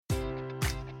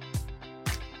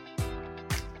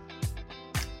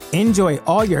Enjoy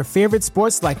all your favorite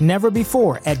sports like never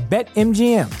before at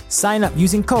BetMGM. Sign up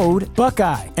using code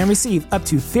Buckeye and receive up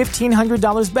to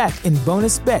 $1,500 back in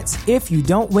bonus bets if you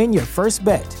don't win your first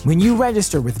bet. When you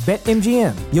register with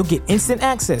BetMGM, you'll get instant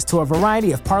access to a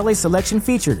variety of parlay selection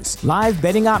features, live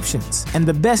betting options, and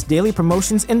the best daily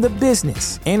promotions in the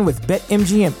business. And with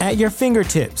BetMGM at your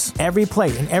fingertips, every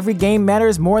play and every game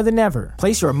matters more than ever.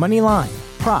 Place your money line,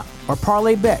 prop, or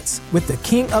parlay bets with the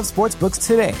king of sportsbooks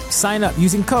today. Sign up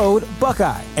using code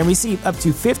Buckeye and receive up to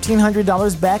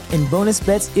 $1,500 back in bonus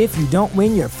bets if you don't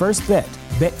win your first bet.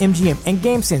 BetMGM and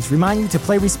GameSense remind you to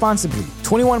play responsibly.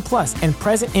 21 plus and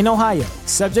present in Ohio,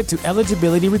 subject to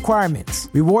eligibility requirements.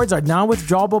 Rewards are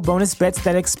non-withdrawable bonus bets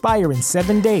that expire in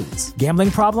 7 days. Gambling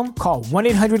problem? Call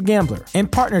 1-800-GAMBLER. In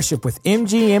partnership with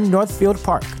MGM Northfield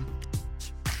Park.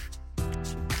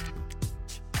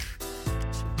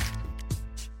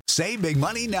 Save big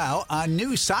money now on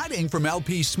new siding from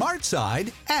LP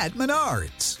SmartSide at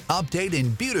Menards. Update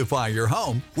and beautify your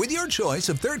home with your choice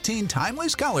of 13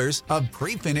 timeless colors of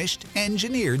pre-finished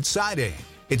engineered siding.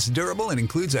 It's durable and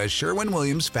includes a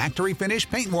Sherwin-Williams factory finish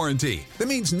paint warranty that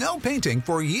means no painting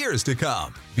for years to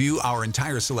come. View our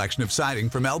entire selection of siding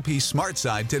from LP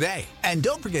SmartSide today. And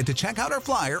don't forget to check out our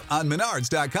flyer on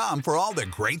Menards.com for all the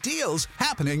great deals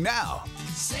happening now.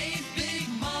 Save big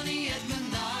money at Menards.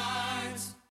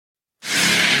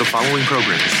 The following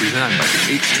program is presented by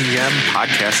the HTM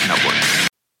Podcast Network.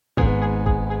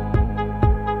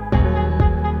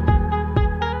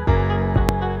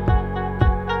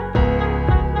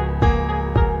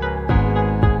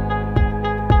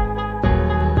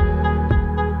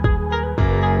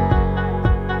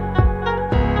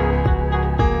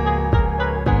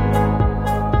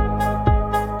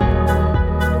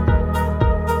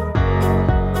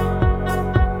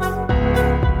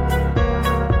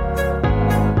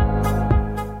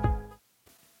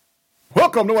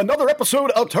 Welcome to another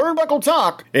episode of Turnbuckle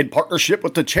Talk in partnership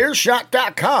with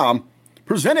TheChairShot.com,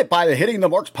 presented by the Hitting the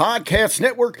Marks Podcast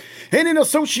Network and in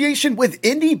association with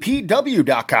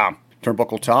IndiePW.com.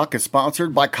 Turnbuckle Talk is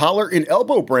sponsored by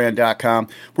CollarandelbowBrand.com,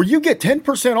 where you get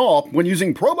 10% off when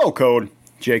using promo code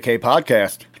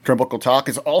JKPodcast. Turnbuckle Talk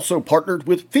is also partnered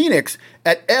with Phoenix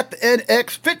at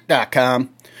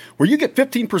FNXFit.com, where you get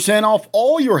 15% off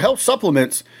all your health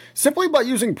supplements simply by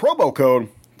using promo code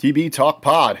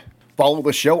TBTalkPod. Follow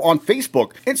the show on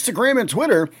Facebook, Instagram, and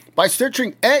Twitter by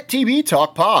searching at TB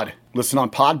Talk Pod. Listen on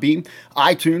Podbean,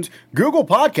 iTunes, Google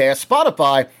Podcasts,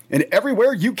 Spotify, and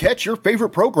everywhere you catch your favorite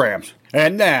programs.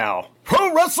 And now,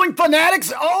 pro wrestling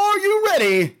fanatics, are you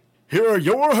ready? Here are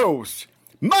your hosts,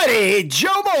 Mighty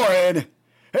Joe Morin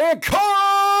and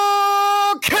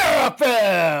Carl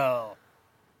Carafel.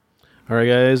 All right,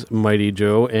 guys, Mighty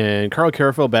Joe and Carl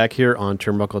Carafel back here on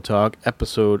Turnbuckle Talk,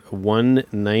 episode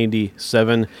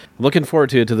 197. Looking forward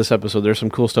to this episode. There's some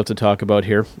cool stuff to talk about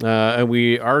here. And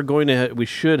we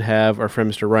should have our friend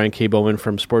Mr. Ryan K. Bowman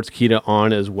from Sportskeeda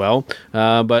on as well.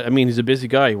 But I mean, he's a busy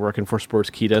guy working for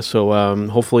Sportskeeda, so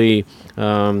hopefully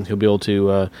he'll be able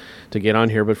to get on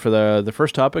here. But for the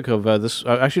first topic of this,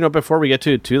 actually, no, before we get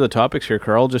to the topics here,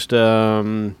 Carl, just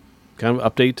kind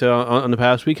of update on the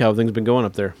past week, how things been going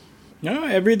up there. No,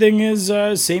 everything is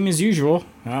same as usual.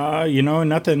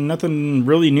 Nothing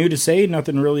really new to say,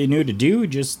 nothing really new to do.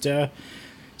 Just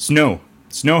snow.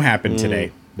 Snow happened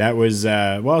today. That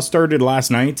was started last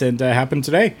night and happened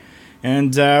today.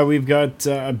 And we've got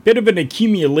a bit of an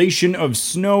accumulation of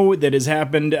snow that has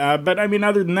happened. But I mean,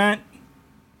 other than that,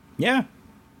 yeah.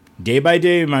 Day by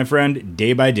day, my friend.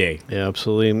 Day by day. Yeah,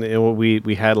 absolutely. And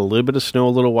we had a little bit of snow a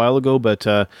little while ago, but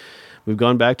we've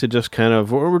gone back to just kind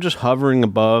of, we're just hovering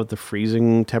above the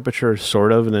freezing temperature,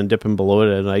 sort of, and then dipping below it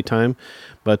at nighttime.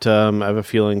 But I have a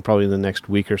feeling probably in the next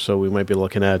week or so we might be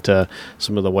looking at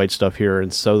some of the white stuff here in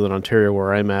southern Ontario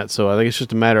where I'm at. So I think it's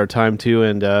just a matter of time too.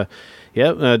 And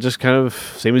just kind of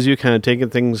same as you, kind of taking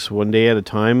things one day at a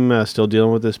time, still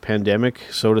dealing with this pandemic,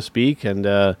 so to speak, and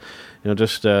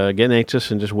just getting anxious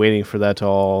and just waiting for that to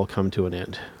all come to an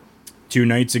end. 2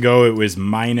 nights ago it was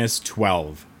minus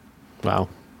 12. Wow.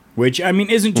 Which, I mean,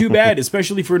 isn't too bad,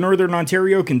 especially for Northern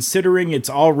Ontario, considering it's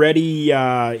already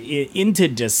into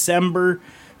December.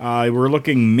 We're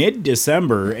looking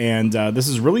mid-December, and this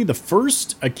is really the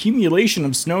first accumulation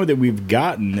of snow that we've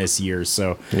gotten this year.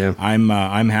 So yeah.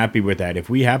 I'm happy with that. If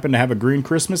we happen to have a green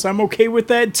Christmas, I'm okay with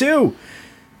that too.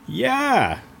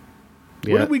 Yeah.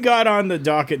 What do we got on the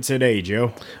docket today,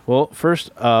 Joe? Well,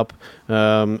 first up,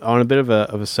 on a bit of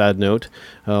a sad note,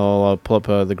 I'll pull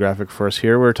up the graphic for us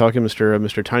here. We're talking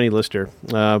Mr. Tiny Lister.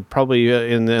 Probably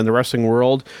in the wrestling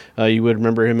world, you would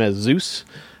remember him as Zeus.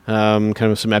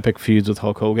 kind of some epic feuds with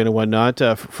Hulk Hogan and whatnot.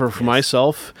 For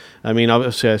myself, I mean,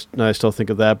 obviously I still think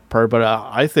of that part, but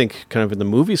I think kind of in the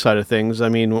movie side of things, I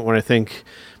mean, when I think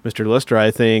Mr. Lister,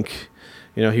 I think,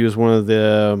 you know, he was one of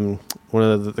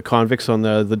the convicts on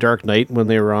the Dark Knight when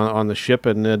they were on the ship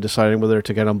and deciding whether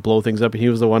to kind of blow things up. And he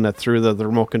was the one that threw the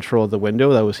remote control of the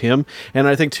window. That was him. And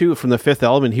I think too, from the Fifth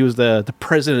Element, he was the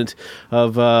president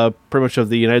of pretty much of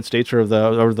the United States or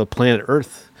the planet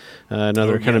Earth.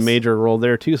 Another kind of major role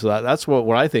there too. So that's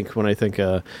what I think when I think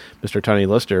Mr. Tiny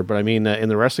Lister. But I mean, in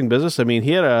the wrestling business, I mean,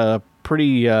 he had a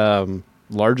pretty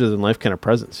larger than life kind of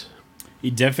presence. He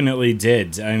definitely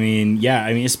did. I mean, yeah.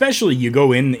 I mean, especially you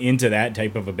go into that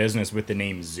type of a business with the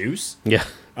name Zeus. Yeah.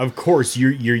 Of course,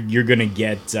 you're gonna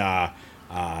get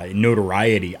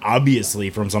notoriety,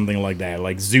 obviously, from something like that.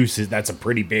 Like Zeus that's a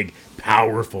pretty big,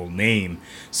 powerful name.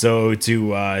 So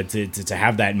to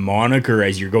have that moniker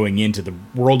as you're going into the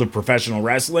world of professional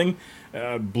wrestling,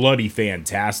 bloody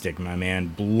fantastic, my man.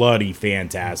 Bloody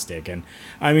fantastic. And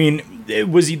I mean,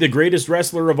 was he the greatest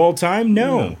wrestler of all time?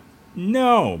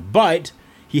 No, but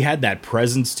he had that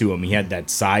presence to him. He had that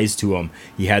size to him.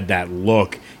 He had that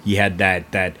look. He had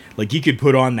that like he could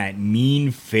put on that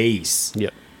mean face.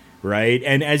 Yep. Right?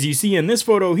 And as you see in this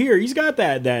photo here, he's got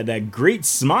that great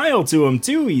smile to him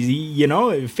too. He's you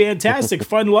know, fantastic,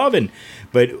 fun loving.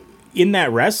 But in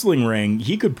that wrestling ring,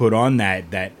 he could put on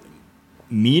that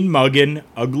mean mugging,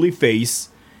 ugly face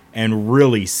and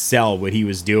really sell what he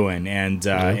was doing, and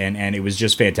it was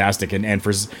just fantastic. And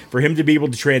for him to be able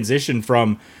to transition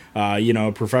from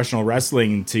professional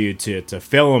wrestling to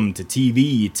film to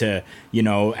TV to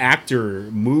actor,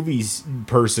 movies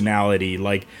personality,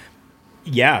 like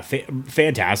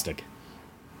fantastic.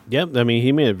 Yeah, I mean,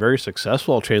 he made a very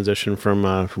successful transition from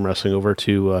wrestling over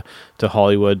to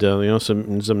Hollywood.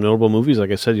 Some notable movies,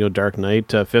 like I said, Dark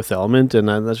Knight, Fifth Element, and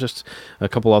that's just a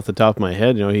couple off the top of my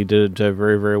head. He did it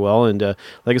very, very well. And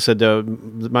like I said,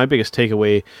 my biggest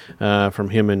takeaway from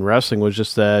him in wrestling was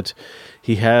just that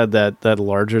he had that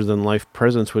larger than life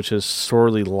presence, which is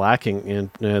sorely lacking in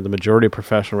the majority of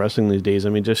professional wrestling these days. I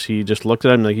mean, he just looked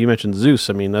at him, like you mentioned Zeus.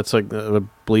 I mean, that's like I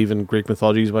believe in Greek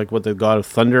mythology, he's like what, the god of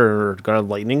thunder or god of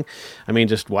lightning. I mean,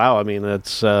 just wow. I mean,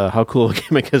 that's how cool a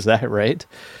gimmick is that, right?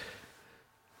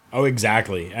 Oh,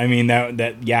 exactly. I mean,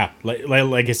 that yeah.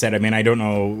 Like I said, I mean, I don't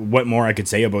know what more I could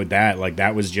say about that. Like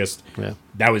that was just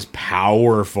that was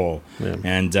powerful. Yeah.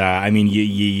 And I mean,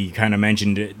 you kind of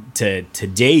mentioned it to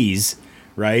today's.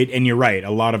 Right, and you're right. A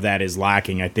lot of that is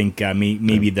lacking. I think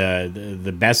maybe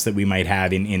the best that we might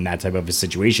have in that type of a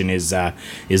situation is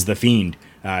the Fiend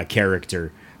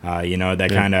character. That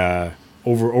kind of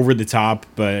over the top,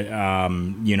 but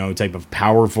type of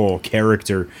powerful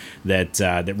character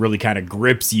that really kind of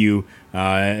grips you.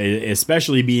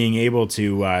 Especially being able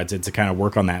to kind of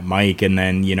work on that mic, and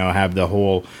then have the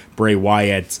whole Bray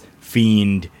Wyatt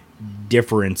Fiend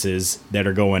differences that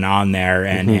are going on there,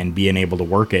 and being able to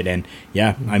work it. And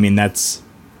yeah, I mean, that's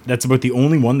about the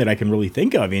only one that I can really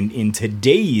think of in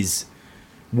today's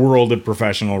world of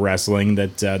professional wrestling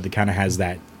that kind of has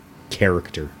that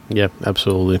character. Yeah,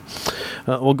 absolutely.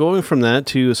 Well, going from that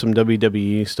to some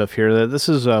WWE stuff here, this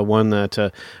is one that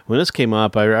when this came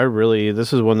up,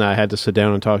 this is one that I had to sit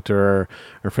down and talk to our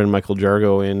friend Michael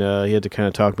Jargo, and he had to kind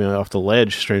of talk me off the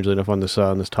ledge, strangely enough, on this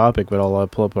topic. But I'll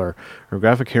pull up our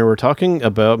graphic here. We're talking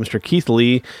about Mr. Keith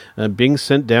Lee being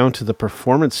sent down to the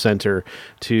Performance Center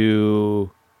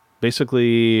to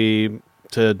basically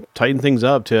to tighten things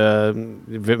up.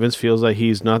 Vince feels like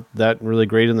he's not that really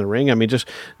great in the ring. I mean, just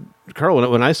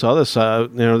Carl, when I saw this,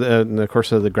 and of course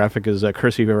the graphic is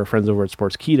courtesy of our friends over at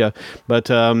Sportskeeda, but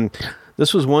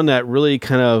this was one that really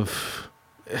kind of,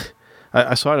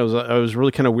 I saw it. I was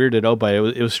really kind of weirded out by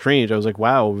it. It was strange. I was like,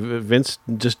 wow, Vince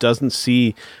just doesn't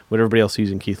see what everybody else sees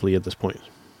in Keith Lee at this point.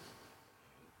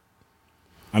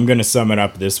 I'm going to sum it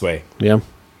up this way. Yeah.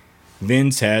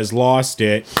 Vince has lost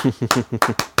it.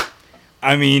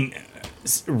 I mean,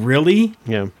 really?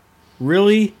 Yeah.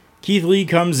 Really? Keith Lee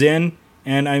comes in,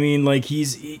 and I mean, like,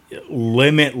 he's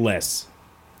limitless.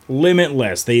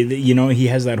 Limitless. He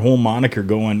has that whole moniker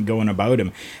going about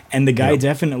him, and the guy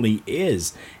definitely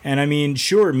is. And I mean,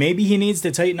 sure, maybe he needs to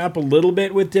tighten up a little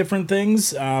bit with different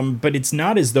things, but it's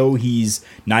not as though he's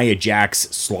Nia Jax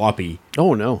sloppy.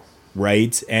 Oh no.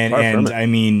 Right? And I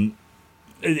mean,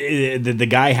 the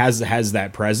guy has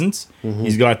that presence. Mm-hmm.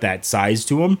 He's got that size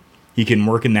to him. He can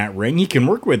work in that ring. He can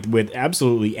work with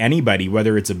absolutely anybody,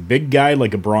 whether it's a big guy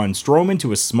like a Braun Strowman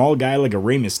to a small guy like a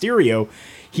Rey Mysterio.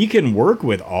 He can work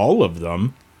with all of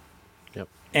them,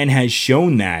 and has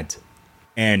shown that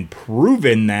and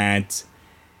proven that.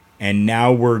 And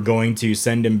now we're going to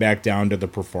send him back down to the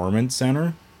Performance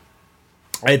Center.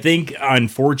 I think,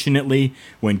 unfortunately,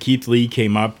 when Keith Lee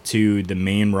came up to the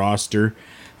main roster,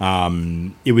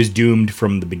 it was doomed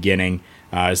from the beginning,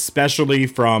 especially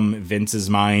from Vince's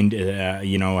mind,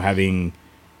 having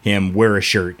him wear a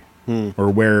shirt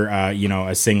or wear,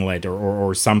 a singlet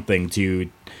or something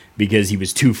because he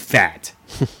was too fat,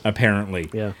 apparently,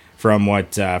 from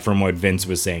what Vince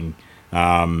was saying.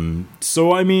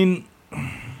 So, I mean,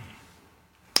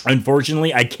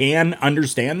 unfortunately, I can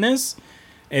understand this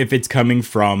if it's coming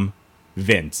from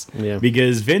Vince. Yeah.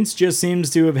 Because Vince just seems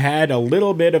to have had a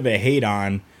little bit of a hate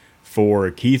on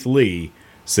for Keith Lee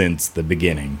since the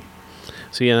beginning.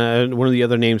 See, and one of the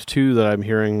other names, too, that I'm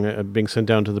hearing being sent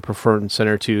down to the Performance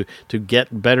Center to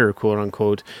get better,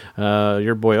 quote-unquote,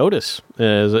 your boy Otis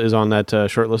is on that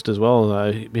short list as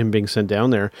well, him being sent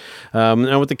down there.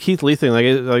 Now, with the Keith Lee thing, like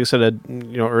I said,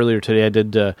 earlier today, I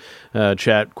did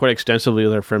chat quite extensively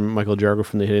with our friend Michael Jargo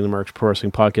from the Hitting the Marks Pro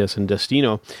Wrestling Podcast in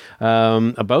Destino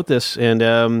about this,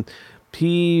 and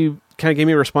he kind of gave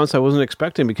me a response I wasn't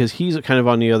expecting, because he's kind of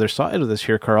on the other side of this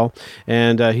here, Carl,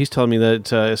 and he's telling me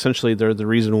that essentially the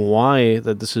reason why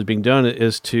that this is being done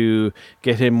is to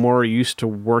get him more used to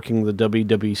working the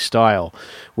WWE style,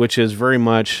 which is very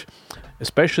much,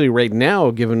 especially right now,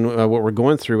 given what we're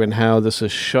going through and how this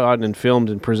is shot and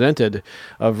filmed and presented,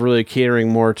 of really catering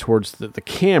more towards the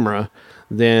camera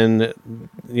than,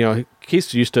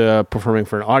 Keith's used to performing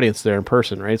for an audience there in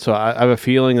person, right? So I have a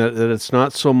feeling that it's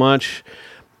not so much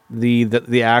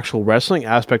the actual wrestling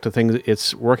aspect of things,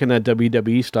 it's working that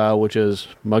WWE style, which is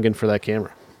mugging for that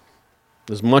camera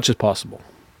as much as possible.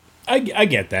 I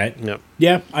get that. Yep.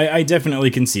 Yeah, I definitely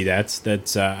can see that.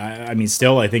 That's I mean,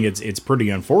 still, I think it's pretty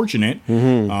unfortunate,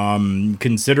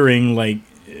 considering, like,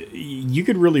 you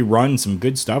could really run some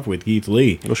good stuff with Keith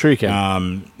Lee. Well, sure you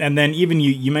can. And then even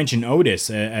you mentioned Otis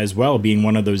as well, being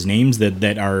one of those names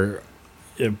that are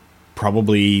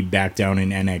probably back down in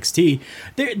NXT.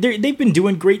 They've been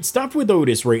doing great stuff with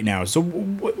Otis right now. So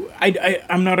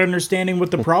I'm not understanding what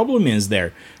the problem is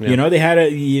there. Yeah. They had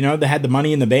the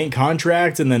Money in the Bank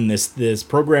contract, and then this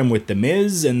program with The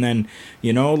Miz, and then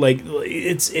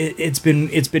it's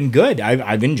been good.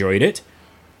 I've enjoyed it.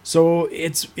 So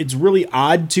it's really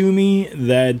odd to me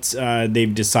that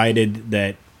they've decided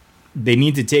that they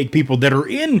need to take people that are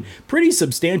in pretty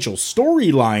substantial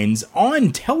storylines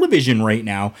on television right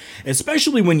now,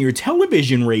 especially when your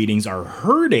television ratings are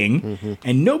hurting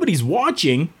and nobody's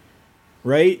watching,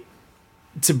 right?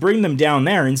 To bring them down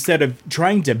there instead of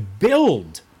trying to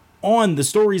build on the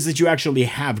stories that you actually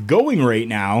have going right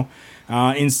now,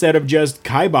 instead of just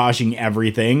kiboshing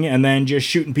everything and then just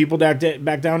shooting people back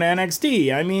down to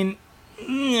NXT. I mean,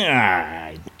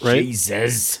 right?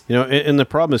 Jesus. And the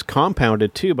problem is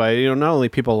compounded too by not only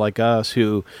people like us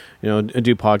who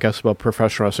do podcasts about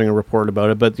professional wrestling and report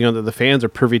about it, but the fans are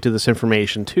privy to this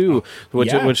information too,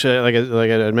 which like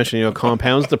I mentioned,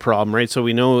 compounds the problem, right? So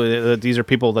we know that these are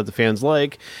people that the fans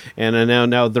like, and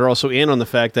now they're also in on the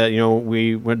fact that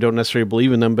we don't necessarily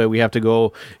believe in them, but we have to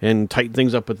go and tighten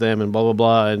things up with them and blah blah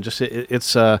blah, and just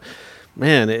it's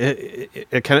man,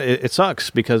 it sucks,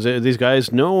 because these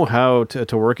guys know how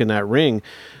to work in that ring.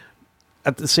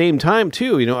 At the same time,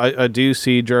 too, I do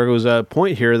see Jargo's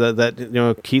point here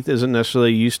that Keith isn't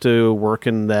necessarily used to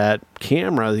working that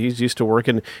camera. He's used to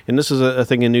working, and this is a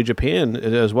thing in New Japan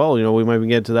as well. We might even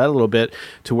get into that a little bit,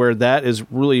 to where that is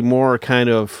really more kind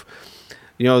of,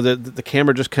 the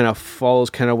camera just kind of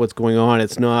follows kind of what's going on.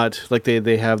 It's not like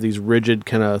they have these rigid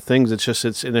kind of things.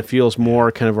 And it feels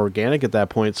more kind of organic at that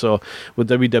point. So with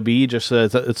WWE,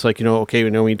 it's like, okay, we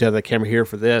need to have the camera here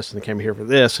for this and the camera here for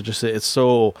this. It's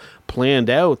so planned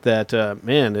out that,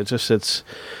 man, it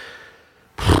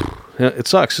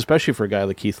sucks, especially for a guy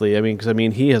like Keith Lee. Because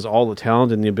he has all the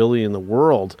talent and the ability in the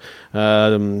world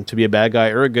to be a bad guy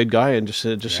or a good guy, and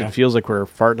it feels like we're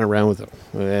farting around with him,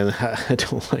 and I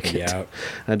don't like it.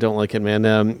 I don't like it, man.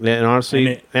 And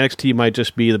honestly, NXT might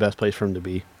just be the best place for him to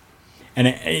be.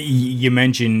 And you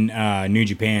mentioned New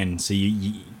Japan, so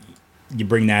you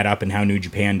bring that up and how New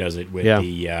Japan does it with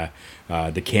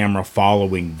the camera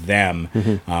following them.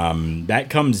 That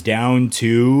comes down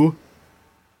to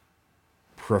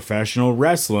professional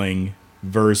wrestling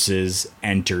versus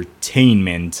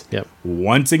entertainment. Yep.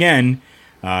 Once again,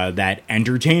 that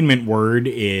entertainment word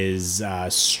is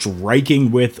striking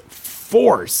with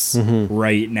force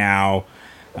right now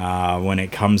when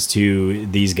it comes to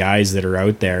these guys that are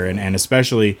out there, and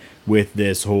especially with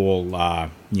this whole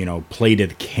play to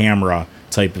the camera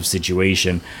type of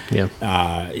situation.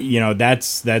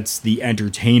 That's the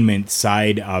entertainment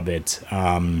side of it,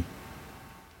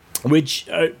 which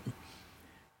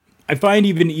I find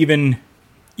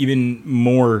even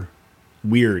more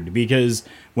weird, because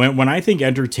when I think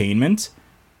entertainment,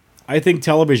 I think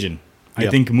television. I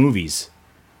Yep. think movies,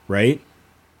 right?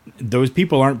 Those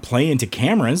people aren't playing to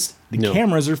cameras. The No.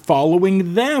 cameras are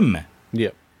following them,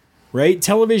 Yep. right?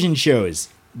 Television shows,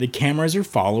 the cameras are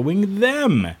following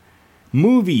them.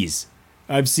 Movies.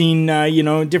 I've seen,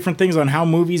 different things on how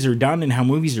movies are done and how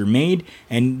movies are made,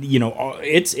 and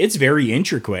it's very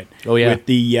intricate. Oh, yeah. With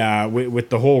the with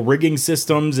the whole rigging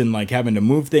systems and like having to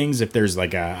move things. If there's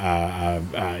like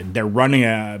they're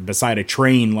running beside a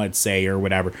train, let's say, or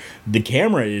whatever, the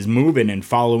camera is moving and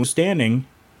following, standing.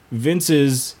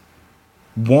 Vince's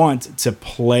want to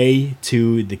play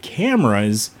to the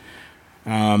cameras.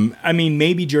 I mean,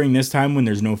 maybe during this time when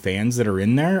there's no fans that are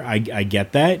in there, I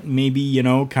get that. Maybe,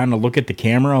 kind of look at the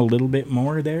camera a little bit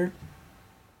more there.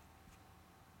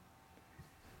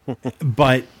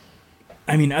 But,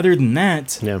 I mean, other than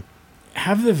that, Yeah.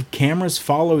 have the cameras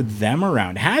follow them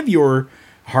around. Have your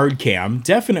hard cam.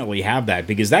 Definitely have that,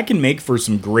 because that can make for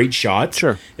some great shots.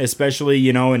 Sure. Especially,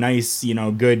 a nice,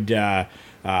 good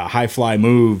high fly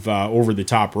move over the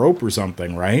top rope or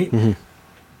something, right? Mm-hmm.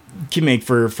 Can make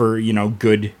for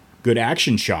good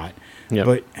action shot. Yep.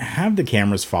 But have the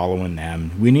cameras following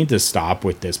them. We need to stop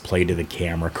with this play to the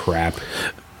camera crap.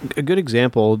 A good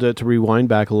example to rewind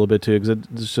back a little bit too, because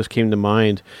this just came to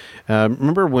mind.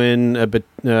 Remember when I can't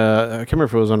remember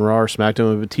if it was on Raw or SmackDown,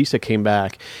 when Batista came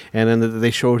back, and then they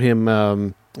showed him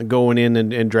going in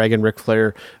and dragging Ric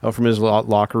Flair out from his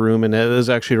locker room, and it was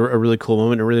actually a really cool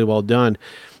moment and really well done.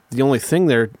 The only thing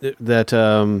there that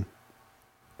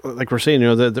like we're saying,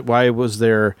 that why was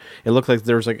there? It looked like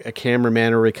there was like a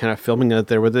cameraman already kind of filming it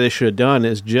there. What they should have done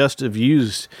is just have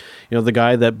used, the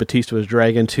guy that Batista was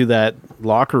dragging to that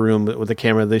locker room with the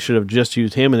camera. They should have just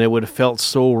used him, and it would have felt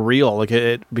so real, like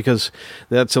it, because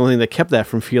that's the only thing that kept that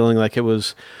from feeling like it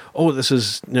was, oh, this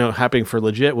is happening for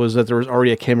legit. Was that there was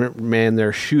already a cameraman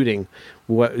there shooting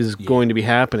what is going to be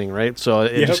happening, right? So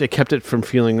it kept it from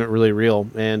feeling really real.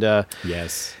 And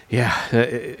Yes. yeah,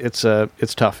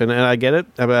 it's tough, and I get it.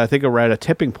 I think we're at a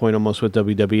tipping point almost with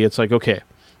WWE. It's like, okay,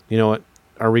 you know what?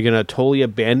 Are we going to totally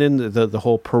abandon the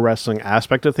whole pro wrestling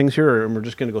aspect of things here, or we're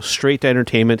just going to go straight to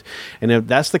entertainment? And if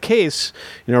that's the case,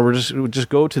 we'll just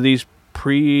go to these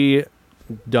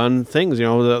pre-done things,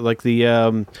 like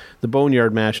the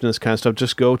Boneyard match and this kind of stuff.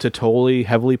 Just go to totally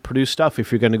heavily produced stuff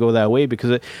if you're going to go that way,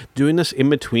 because doing this in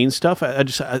between stuff,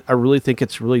 I really think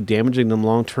it's really damaging them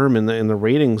long term, and the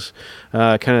ratings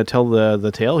kind of tell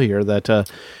the tale here that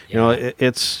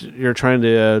it's you're trying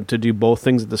to do both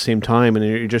things at the same time, and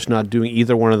you're just not doing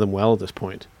either one of them well at this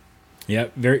point. Yeah,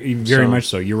 very much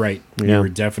so. You're right. Yeah. You're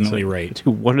definitely right.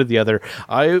 Do one or the other.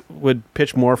 I would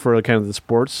pitch more for kind of the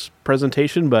sports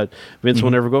presentation, but Vince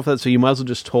will never go for that. So you might as well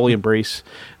just totally embrace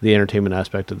the entertainment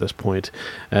aspect at this point.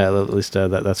 At least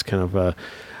that's kind of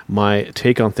my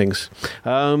take on things.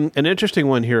 An interesting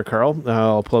one here, Carl.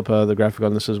 I'll pull up the graphic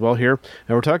on this as well here.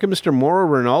 And we're talking Mr. Mauro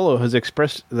Ranallo has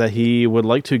expressed that he would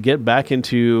like to get back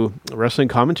into wrestling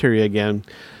commentary again.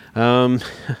 I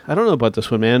don't know about this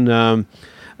one, man.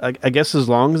 I guess as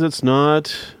long as it's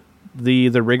not the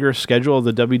rigorous schedule of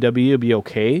the WWE, it'll be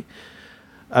okay.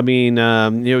 I mean,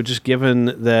 just given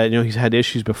that he's had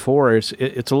issues before, it's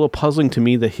a little puzzling to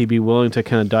me that he'd be willing to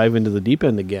kind of dive into the deep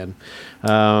end again.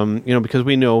 Because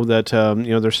we know that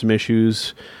there's some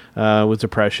issues with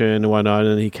depression and whatnot,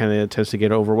 and he kind of tends to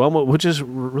get overwhelmed, which is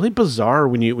really bizarre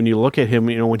when you look at him.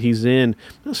 When he's not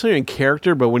necessarily in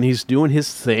character, but when he's doing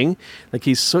his thing, like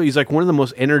he's like one of the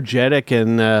most energetic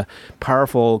and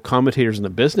powerful commentators in the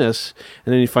business,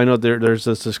 and then you find out there's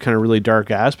this kind of really dark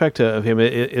aspect of him.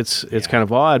 It's kind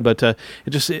of odd, but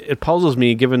it puzzles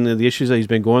me given the issues that he's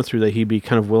been going through, that he'd be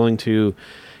kind of willing to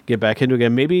get back into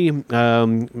again. Maybe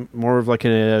more of like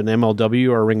an MLW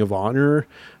or a Ring of Honor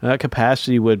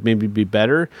capacity would maybe be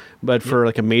better, but for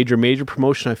like a major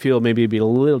promotion, I feel maybe it'd be a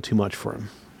little too much for him.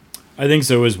 I think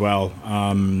so as well.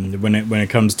 When it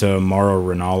comes to Mauro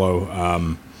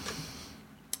Ranallo,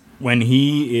 when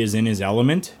he is in his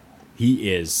element,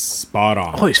 he is spot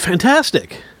on. Oh, he's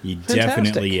fantastic. He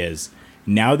definitely is.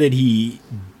 Now that he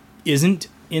isn't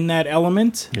in that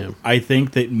element, I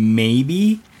think that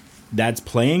maybe that's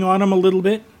playing on him a little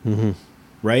bit,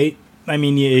 right? I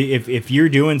mean, if you're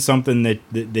doing something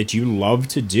that you love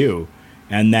to do,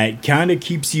 and that kind of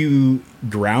keeps you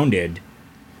grounded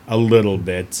a little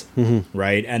bit,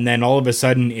 right? And then all of a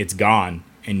sudden it's gone,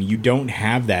 and you don't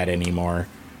have that anymore,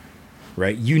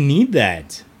 right? You need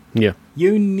that. Yeah.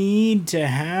 You need to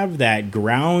have that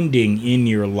grounding in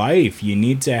your life. You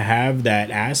need to have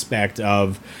that aspect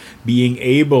of being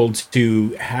able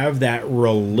to have that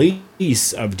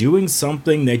release of doing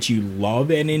something that you love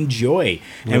and enjoy.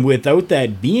 Yep. And without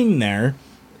that being there,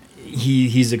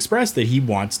 he's expressed that he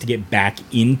wants to get back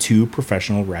into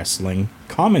professional wrestling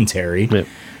commentary. Yep.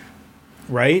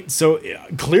 Right? So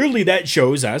clearly that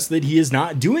shows us that he is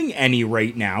not doing any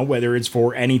right now, whether it's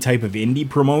for any type of indie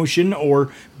promotion or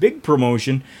big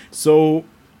promotion. So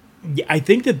I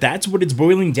think that that's what it's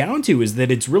boiling down to, is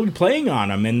that it's really playing on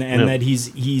him, and that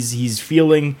he's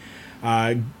feeling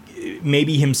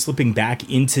maybe him slipping back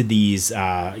into these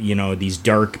these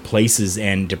dark places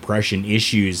and depression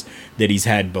issues that he's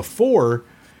had before,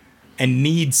 and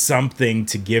needs something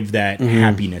to give that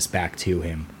happiness back to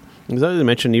him. As I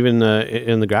mentioned, even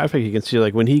in the graphic, you can see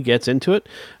like when he gets into it,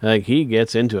 like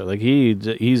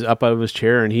he's up out of his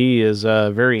chair and he is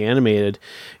very animated,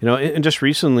 And just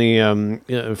recently,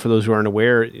 for those who aren't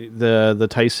aware, the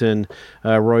Tyson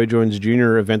Roy Jones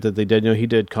Jr. event that they did, he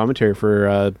did commentary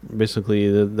for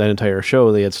basically that entire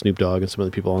show. They had Snoop Dogg and some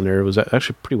other people on there. It was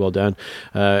actually pretty well done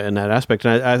in that aspect.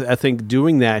 And I think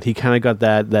doing that, he kind of got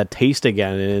that taste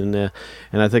again,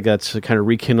 and I think that's kind of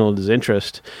rekindled his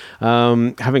interest.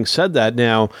 Having said that,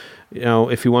 now,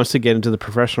 if he wants to get into the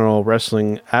professional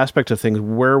wrestling aspect of things,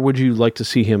 where would you like to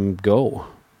see him go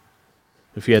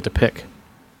if you had to pick?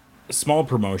 Small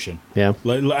promotion. Yeah.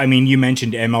 I mean, you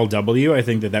mentioned MLW. I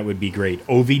think that would be great.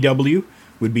 OVW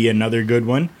would be another good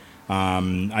one.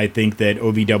 I think that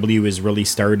OVW is really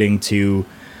starting to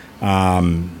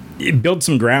build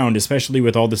some ground, especially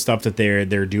with all the stuff that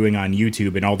they're doing on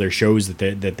YouTube and all their shows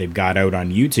that they've got out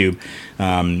on YouTube.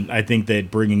 I think that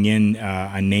bringing in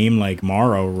a name like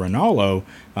Mauro Ranallo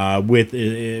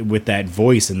with that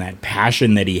voice and that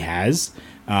passion that he has,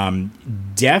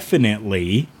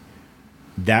 definitely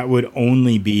that would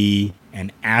only be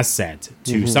an asset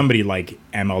to somebody like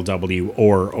MLW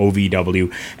or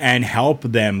OVW and help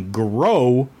them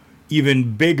grow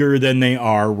even bigger than they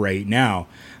are right now.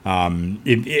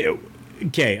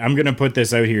 Okay, I'm going to put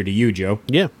this out here to you, Joe.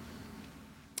 Yeah.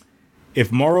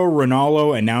 If Mauro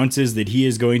Ranallo announces that he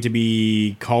is going to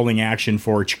be calling action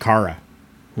for Chikara,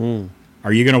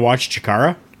 are you going to watch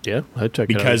Chikara? Yeah, I'd check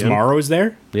it out. Because Mauro's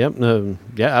there? Yep.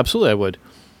 Yeah, absolutely I would.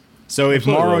 So if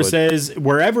Mauro says,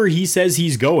 wherever he says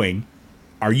he's going,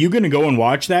 are you going to go and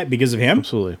watch that because of him?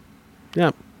 Absolutely.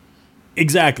 Yeah.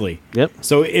 Exactly. Yep.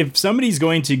 So if somebody's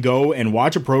going to go and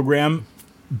watch a program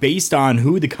based on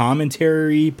who the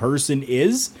commentary person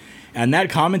is, and that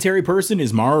commentary person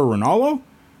is Mauro Ranallo,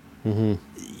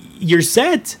 you're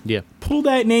set. Yeah. Pull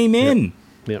that name in.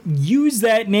 Yep. Use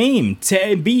that name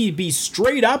to be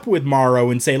straight up with Mauro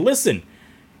and say, listen,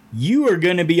 you are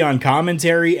going to be on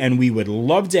commentary and we would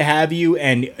love to have you.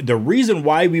 And the reason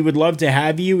why we would love to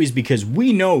have you is because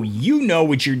we know you know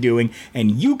what you're doing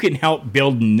and you can help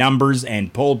build numbers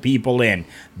and pull people in.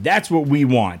 That's what we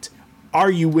want.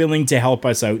 Are you willing to help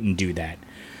us out and do that?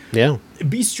 Yeah.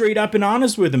 Be straight up and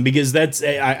honest with him, because that's,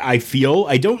 I feel,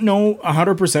 I don't know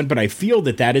 100%, but I feel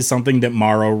that is something that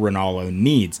Mauro Ranallo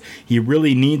needs. He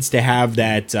really needs to have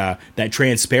that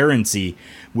transparency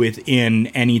within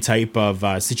any type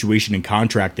of situation and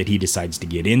contract that he decides to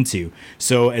get into.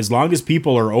 So as long as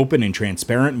people are open and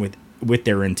transparent with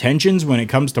their intentions when it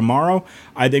comes to Mauro,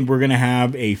 I think we're going to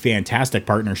have a fantastic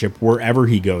partnership wherever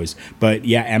he goes. But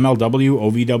yeah,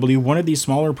 MLW, OVW, one of these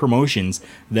smaller promotions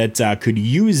that could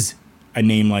use a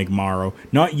name like Mauro,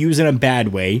 not use in a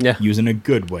bad way, use in a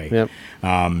good way. Yep.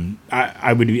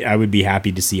 I would be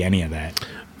happy to see any of that.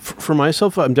 For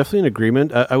myself, I'm definitely in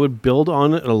agreement. I would build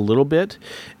on it a little bit,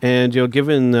 and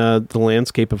given the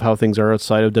landscape of how things are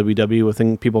outside of WWE,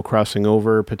 with people crossing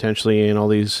over potentially and all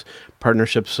these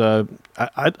partnerships,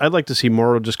 I'd like to see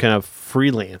Mauro just kind of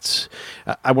freelance.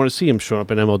 I want to see him show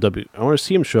up in MLW. I want to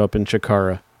see him show up in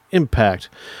Chikara, Impact,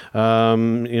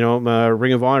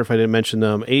 Ring of Honor, if I didn't mention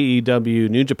them, AEW,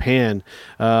 New Japan,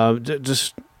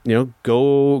 just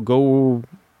go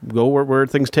where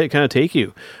things kind of take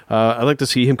you. I'd like to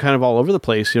see him kind of all over the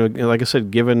place. Like I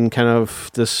said, given kind of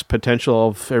this potential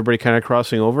of everybody kind of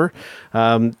crossing over,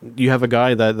 you have a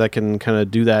guy that can kind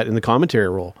of do that in the commentary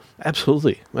role.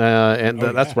 Absolutely.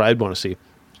 That's what I'd want to see.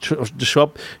 Just show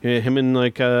up, him and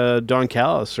like Don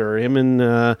Callis, or him and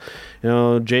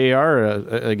JR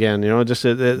again.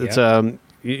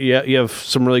 You have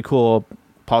some really cool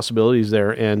possibilities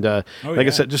there, and I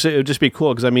said, it would just be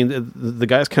cool, because I mean the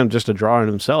guy's kind of just a draw in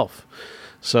himself.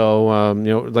 So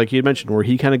like you mentioned, where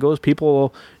he kind of goes,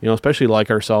 people especially like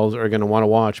ourselves are going to want to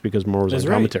watch because Mauro's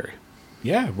on commentary.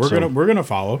 Yeah, we're gonna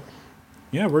follow.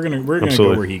 Yeah, we're gonna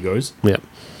go where he goes.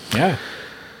 Yeah.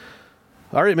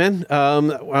 All right, man. I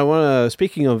want to,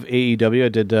 speaking of AEW, I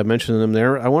did mention them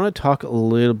there. I want to talk a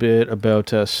little bit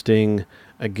about Sting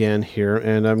again here,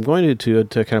 and I'm going to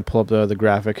kind of pull up the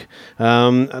graphic.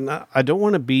 And I don't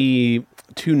want to be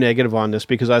too negative on this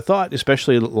because I thought,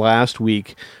 especially last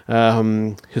week,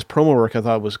 his promo work I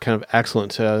thought was kind of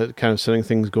excellent, kind of setting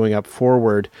things going up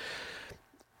forward.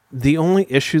 The only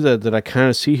issue that I kind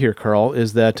of see here, Carl,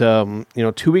 is that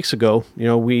 2 weeks ago,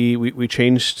 we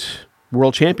changed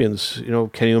world champions.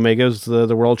 Kenny Omega is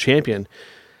the world champion,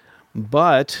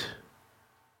 but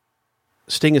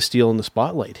Sting is still in the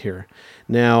spotlight here.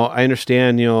 Now, I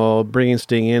understand, bringing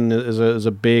Sting in is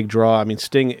a big draw. I mean,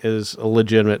 Sting is a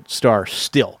legitimate star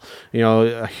still,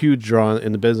 a huge draw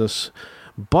in the business.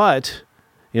 But,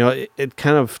 it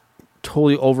kind of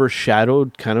totally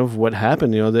overshadowed kind of what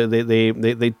happened.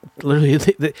 They literally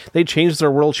they changed their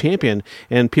world champion,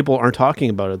 and people aren't talking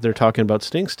about it. They're talking about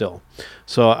Sting still.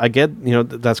 So I get,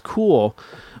 that's cool,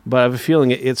 but I have a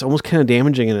feeling it's almost kind of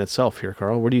damaging in itself here,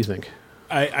 Carl. What do you think?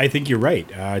 I think you're right.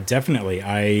 Definitely.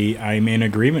 I'm in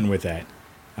agreement with that.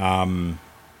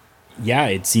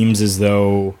 It seems as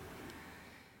though,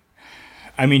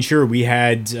 I mean, sure, we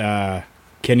had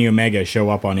Kenny Omega show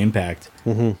up on Impact,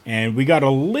 and we got a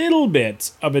little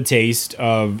bit of a taste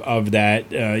of that,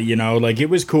 it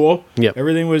was cool. Yep.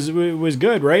 Everything was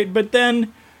good, right? But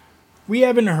then we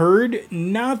haven't heard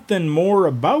nothing more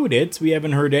about it. We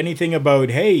haven't heard anything about,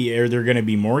 hey, are there going to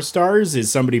be more stars? Is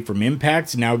somebody from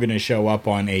Impact now going to show up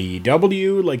on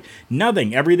AEW? Like,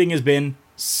 nothing. Everything has been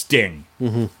Sting.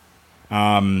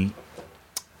 And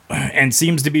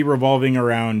seems to be revolving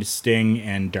around Sting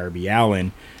and Darby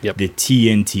Allin, the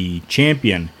TNT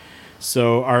champion.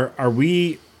 So are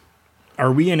we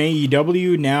in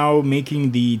AEW now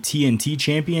making the TNT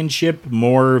championship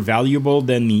more valuable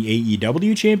than the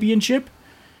AEW championship?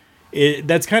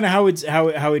 That's kind of how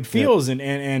it feels,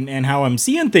 and how I'm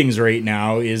seeing things right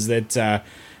now is that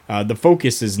the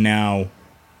focus is now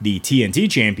the TNT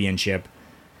championship,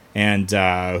 and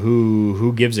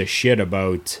who gives a shit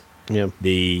about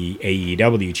the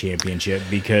AEW championship,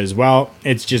 because, well,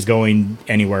 it's just going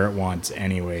anywhere it wants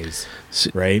anyways,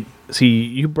 right? See,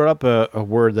 you brought up a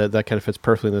word that kind of fits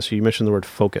perfectly in this. So you mentioned the word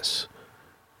focus.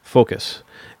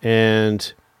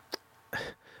 And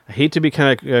I hate to be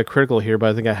kind of critical here, but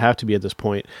I think I have to be at this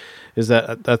point, is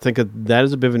that I think that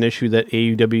is a bit of an issue that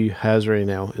AEW has right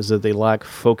now, is that they lack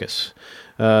focus.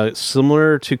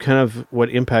 Similar to kind of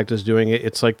what Impact is doing,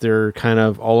 it's like they're kind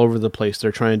of all over the place.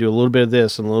 They're trying to do a little bit of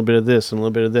this and a little bit of this and a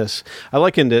little bit of this. I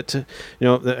likened it to,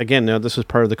 again, now this is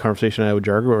part of the conversation I had with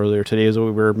Jargo earlier today, as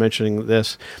we were mentioning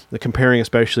this, comparing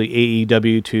especially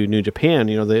AEW to New Japan.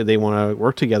 They want to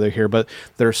work together here, but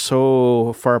they're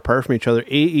so far apart from each other.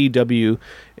 AEW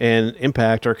and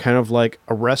Impact are kind of like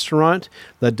a restaurant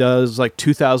that does like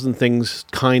 2,000 things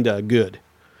kind of good.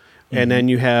 And then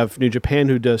you have New Japan,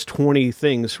 who does 20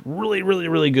 things really, really,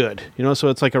 really good. So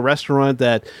it's like a restaurant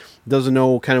that doesn't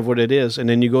know kind of what it is. And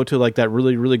then you go to like that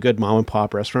really, really good mom and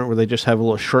pop restaurant where they just have a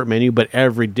little short menu, but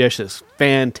every dish is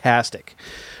fantastic,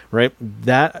 right?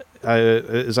 That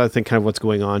is, I think, kind of what's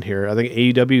going on here. I think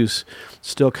AEW's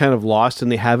still kind of lost, and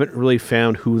they haven't really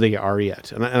found who they are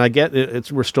yet. And I get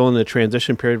it, we're still in the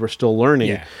transition period. We're still learning.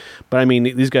 Yeah. But I mean,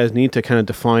 these guys need to kind of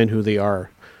define who they are.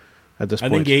 I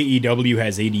think AEW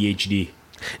has ADHD.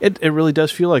 It really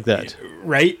does feel like that,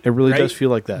 right? It really does feel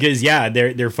like that, because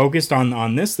they're focused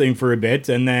on this thing for a bit,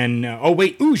 and then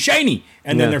shiny,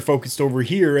 and then they're focused over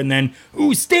here, and then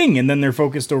Sting, and then they're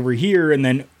focused over here, and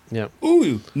then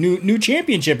new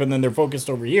championship, and then they're focused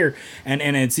over here,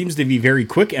 and it seems to be very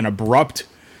quick and abrupt,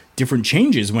 different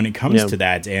changes when it comes to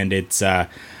that, and it's.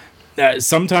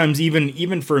 Sometimes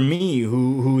even for me,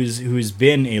 who's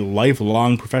been a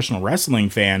lifelong professional wrestling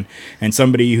fan and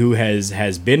somebody who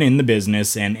has been in the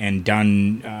business and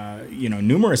done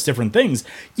numerous different things,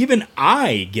 even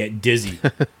I get dizzy.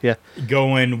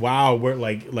 Going, wow, we're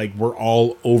like we're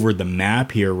all over the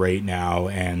map here right now,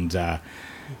 and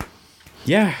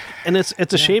and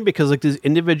it's a shame, because like these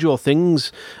individual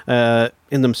things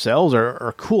in themselves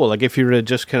are cool. Like if you were to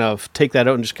just kind of take that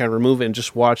out and just kind of remove it and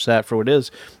just watch that for what it is,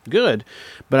 good.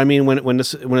 But I mean, when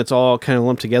it's all kind of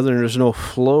lumped together and there's no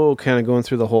flow kind of going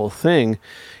through the whole thing,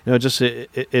 it's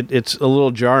a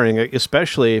little jarring,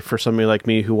 especially for somebody like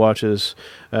me who watches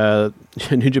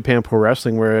New Japan Pro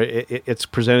Wrestling, where it's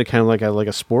presented kind of like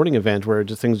a sporting event where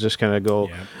things just kind of go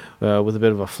with a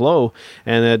bit of a flow.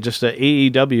 And just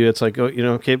AEW, it's like,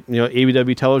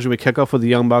 AEW television, we kick off with the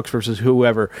Young Bucks versus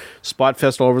whoever, spot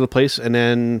fest all over the place, and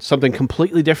then something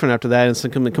completely different after that, and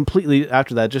something completely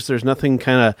after that. Just there's nothing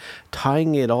kind of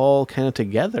tying it all kind of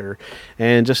together,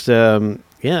 and just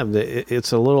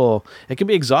it's a little. It can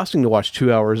be exhausting to watch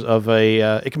 2 hours of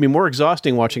it can be more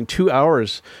exhausting watching 2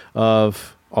 hours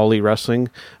of All Elite Wrestling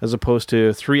as opposed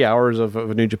to 3 hours of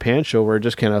a New Japan show where it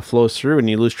just kind of flows through and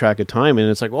you lose track of time, and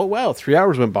it's like, oh wow, 3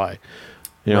 hours went by.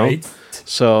 You know, Right.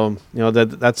 so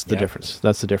that's the difference.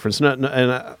 That's the difference. And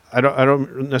I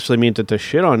don't necessarily mean to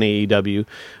shit on AEW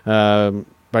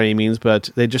by any means, but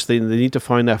they need to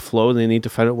find that flow. And they need to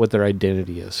find out what their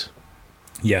identity is.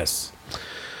 Yes.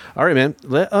 All right, man.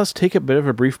 Let us take a bit of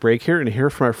a brief break here and hear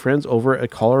from our friends over at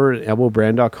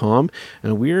collarandelbowbrand.com,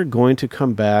 and we are going to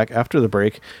come back after the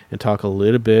break and talk a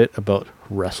little bit about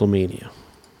WrestleMania.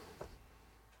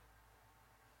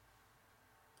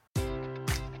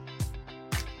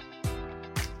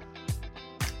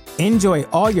 Enjoy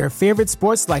all your favorite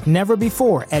sports like never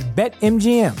before at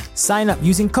BetMGM. Sign up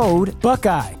using code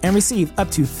Buckeye and receive up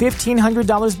to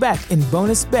 $1,500 back in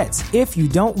bonus bets if you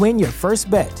don't win your first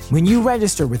bet. When you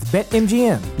register with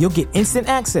BetMGM, you'll get instant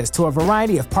access to a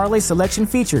variety of parlay selection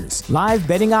features, live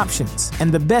betting options,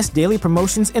 and the best daily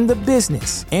promotions in the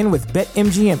business. And with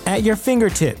BetMGM at your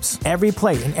fingertips, every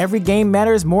play and every game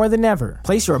matters more than ever.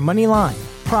 Place your money line,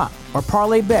 prop, or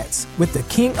parlay bets with the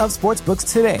king of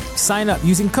sportsbooks today. Sign up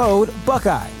using code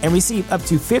Buckeye and receive up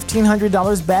to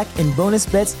 $1,500 back in bonus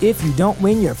bets if you don't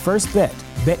win your first bet.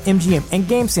 BetMGM and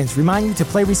GameSense remind you to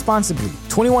play responsibly.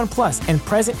 21 plus and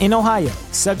present in Ohio,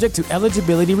 subject to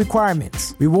eligibility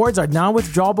requirements. Rewards are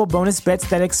non-withdrawable bonus bets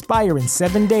that expire in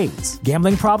 7 days.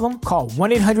 Gambling problem? Call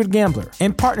 1-800-GAMBLER.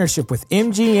 In partnership with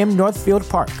MGM Northfield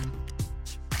Park.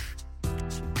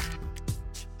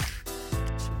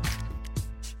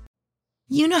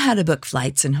 You know how to book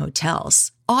flights and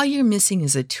hotels. All you're missing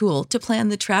is a tool to plan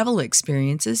the travel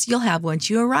experiences you'll have once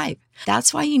you arrive.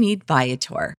 That's why you need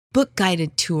Viator. Book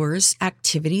guided tours,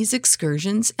 activities,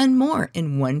 excursions, and more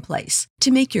in one place to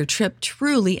make your trip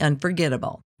truly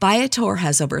unforgettable. Viator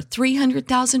has over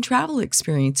 300,000 travel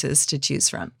experiences to choose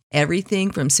from.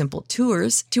 Everything from simple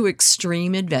tours to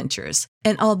extreme adventures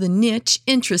and all the niche,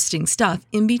 interesting stuff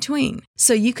in between.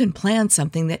 So you can plan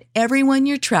something that everyone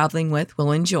you're traveling with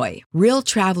will enjoy. Real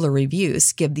traveler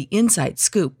reviews give the inside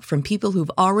scoop from people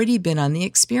who've already been on the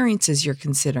experiences you're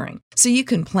considering. So you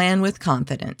can plan with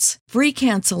confidence. Free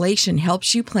cancellation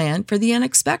helps you plan for the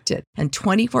unexpected. And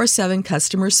 24/7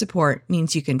 customer support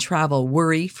means you can travel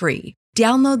worry-free.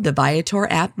 Download the Viator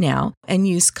app now and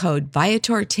use code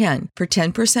Viator10 for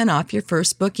 10% off your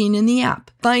first booking in the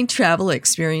app. Find travel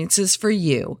experiences for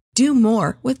you. Do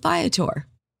more with Viator.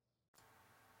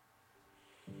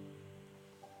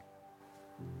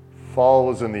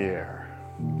 Fall is in the air.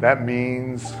 That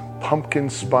means pumpkin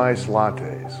spice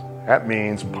lattes. That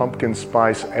means pumpkin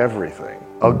spice everything.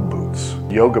 Ugg boots,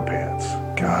 yoga pants.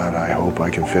 God, I hope I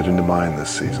can fit into mine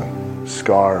this season.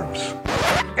 Scarves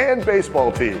and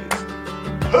baseball tees.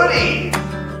 Hoodies!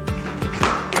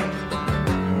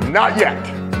 Not yet,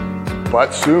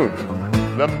 but soon.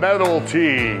 The metal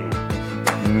tee.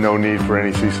 No need for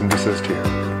any cease and desist here.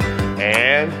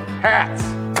 And hats.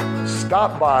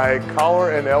 Stop by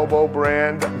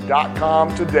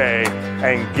collarandelbowbrand.com today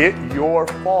and get your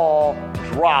fall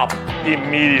drop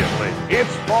immediately.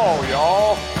 It's fall,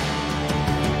 y'all.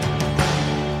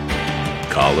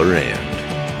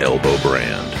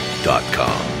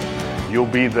 collarandelbowbrand.com. You'll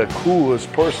be the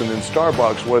coolest person in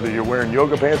Starbucks whether you're wearing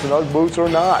yoga pants and Ugg boots or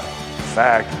not. In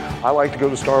fact, I like to go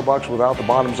to Starbucks without the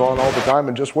bottoms on all the time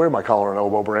and just wear my collar and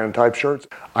elbow brand type shirts.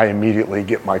 I immediately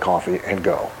get my coffee and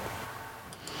go.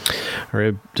 All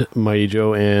right, Mighty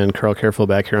Joe and Carl Careful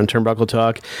back here on Turnbuckle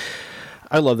Talk.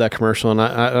 I love that commercial, and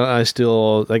I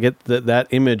still get that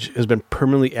image has been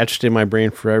permanently etched in my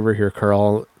brain forever here,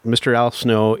 Carl. Mr. Al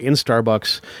Snow in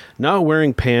Starbucks, not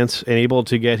wearing pants and able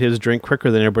to get his drink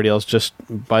quicker than everybody else just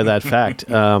by that fact.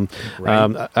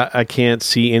 I can't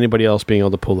see anybody else being able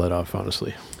to pull that off,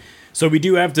 honestly. So we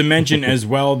do have to mention as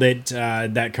well that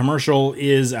that commercial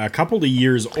is a couple of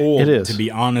years old, to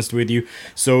be honest with you.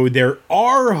 So there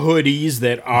are hoodies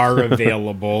that are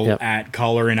available at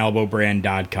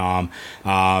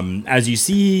collarandelbowbrand.com. As you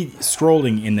see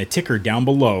scrolling in the ticker down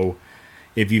below,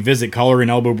 if you visit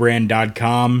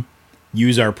collarandelbowbrand.com,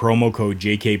 use our promo code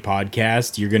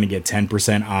JKPodcast, you're going to get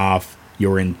 10% off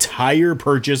your entire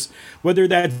purchase, whether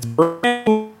that's brand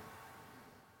new,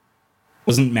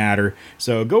 doesn't matter.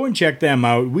 So go and check them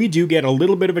out. We do get a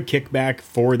little bit of a kickback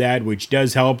for that, which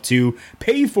does help to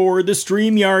pay for the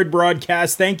StreamYard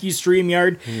broadcast. Thank you,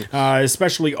 StreamYard.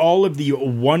 Especially all of the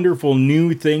wonderful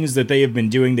new things that they have been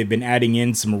doing. They've been adding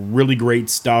in some really great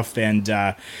stuff, and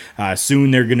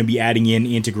soon they're going to be adding in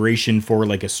integration for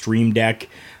like a Stream Deck,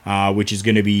 which is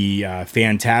going to be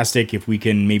fantastic if we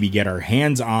can maybe get our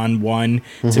hands on one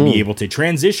to be able to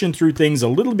transition through things a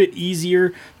little bit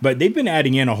easier. But they've been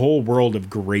adding in a whole world of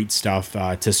great stuff to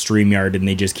StreamYard, and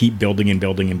they just keep building and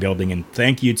building and building. And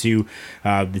thank you to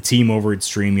the team over at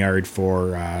StreamYard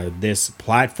for this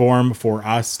platform for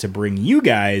us to bring you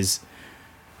guys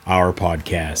our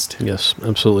podcast. Yes,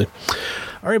 absolutely.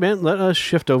 All right, man, let us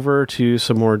shift over to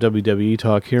some more WWE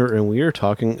talk here, and we are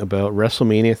talking about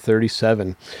WrestleMania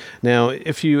 37. Now,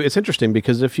 it's interesting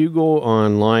because if you go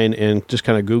online and just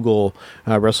kind of Google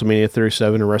WrestleMania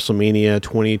 37 or WrestleMania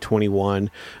 2021,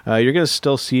 you're going to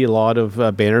still see a lot of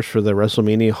banners for the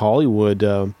WrestleMania Hollywood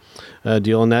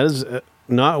deal, and that is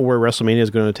not where WrestleMania is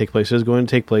going to take place. It is going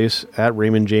to take place at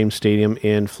Raymond James Stadium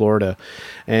in Florida,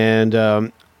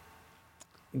 and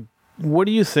what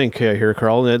do you think here,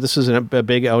 Carl? This is a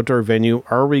big outdoor venue.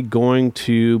 Are we going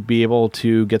to be able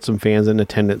to get some fans in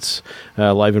attendance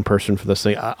live in person for this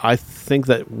thing? I think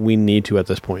that we need to at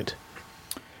this point.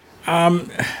 Yeah,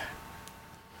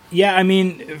 I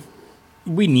mean,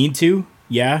 we need to.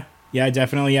 Yeah,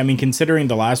 definitely. I mean, considering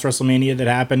the last WrestleMania that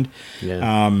happened,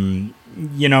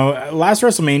 last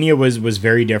WrestleMania was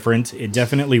very different. It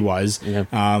definitely was.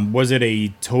 Yeah. Was it a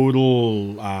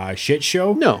total shit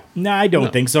show? No, I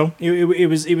don't think so. It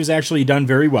was actually done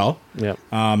very well. Yeah.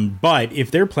 But if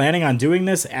they're planning on doing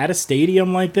this at a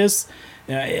stadium like this,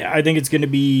 I think it's going to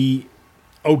be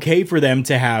okay for them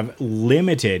to have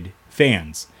limited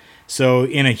fans. So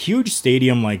in a huge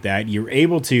stadium like that, you're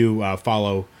able to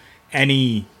follow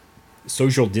any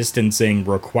social distancing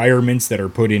requirements that are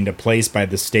put into place by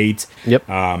the state. Yep.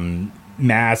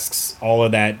 Masks, all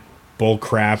of that bull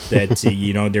crap that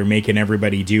they're making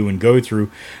everybody do and go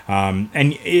through. And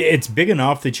it's big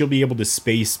enough that you'll be able to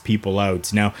space people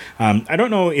out. Now, I don't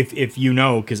know if you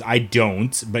know, because I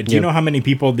don't, but do you know how many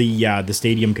people the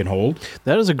stadium can hold?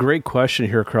 That is a great question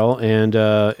here, Carl. And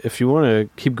if you want to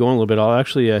keep going a little bit, I'll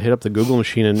actually hit up the Google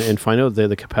machine and find out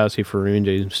the capacity for Raymond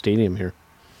James Stadium here.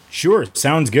 Sure,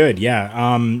 sounds good.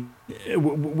 Yeah.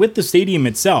 With the stadium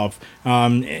itself,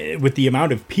 with the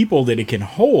amount of people that it can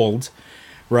hold,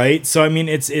 right? So I mean,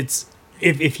 it's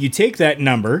if you take that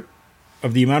number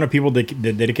of the amount of people that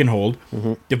it can hold,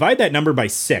 divide that number by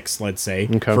 6, let's say,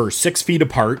 for 6 feet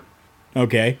apart,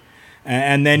 okay,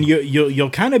 and then you'll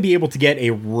kind of be able to get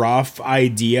a rough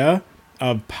idea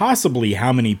of possibly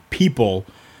how many people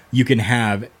you can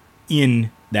have in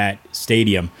that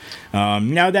stadium.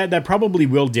 Now that probably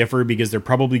will differ because they're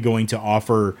probably going to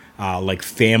offer like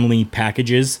family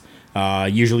packages,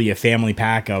 usually a family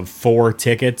pack of 4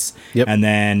 tickets. Yep. And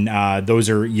then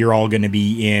you're all going to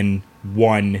be in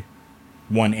one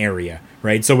area,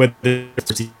 right? So with the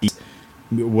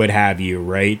what have you,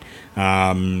 right?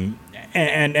 And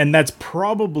that's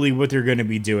probably what they're going to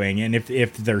be doing. And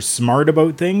if they're smart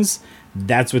about things,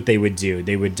 that's what they would do.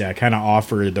 They would kind of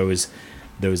offer those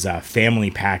family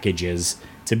packages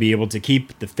to be able to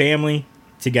keep the family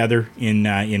together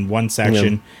in one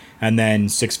section, and then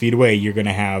 6 feet away you're going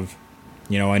to have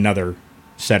another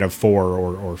set of 4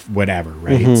 or whatever,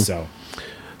 right? So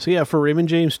yeah, for Raymond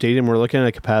James Stadium, we're looking at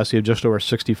a capacity of just over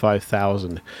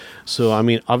 65,000. So I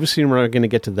mean, obviously we're not going to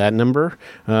get to that number.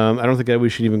 I don't think that we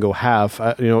should even go half.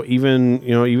 Even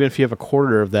if you have a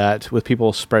quarter of that with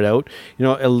people spread out,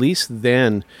 at least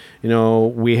then,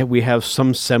 we have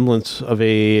some semblance of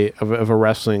a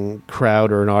wrestling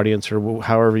crowd or an audience or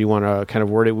however you want to kind of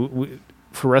word it.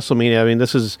 For WrestleMania, I mean,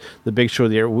 this is the big show of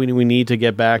the year. We need to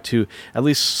get back to at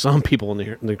least some people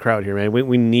in the crowd here, man.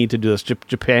 We need to do this.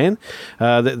 Japan,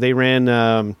 they ran,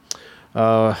 the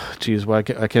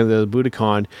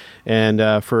Budokan,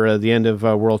 and for the end of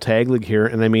World Tag League here.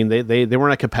 And I mean, they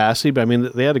weren't at capacity, but I mean,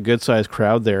 they had a good sized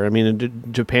crowd there. I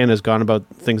mean, Japan has gone about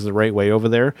things the right way over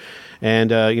there.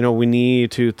 And, we need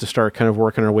to start kind of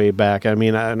working our way back. I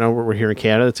mean, I know we're here in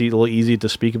Canada. It's a little easy to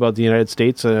speak about the United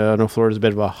States. I know Florida's a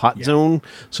bit of a hot zone,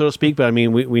 so to speak. But, I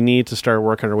mean, we need to start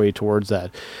working our way towards that.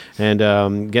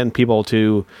 And getting people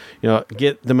to,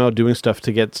 get them out doing stuff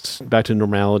to get back to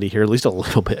normality here, at least a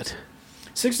little bit.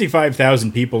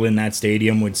 65,000 people in that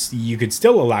stadium, you could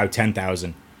still allow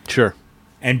 10,000. Sure.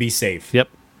 And be safe. Yep.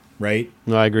 Right?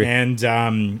 No, I agree.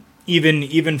 And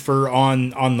even for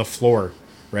on the floor,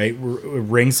 right?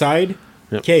 Ringside.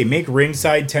 Okay, make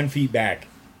ringside 10 feet back.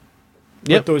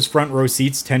 Put those front row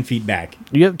seats 10 feet back.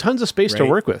 You have tons of space to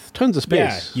work with. Tons of space.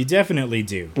 Yeah, you definitely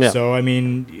do. Yeah. So, I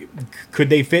mean, could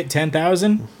they fit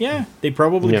 10,000? Yeah, they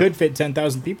probably could fit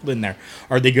 10,000 people in there.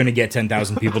 Are they going to get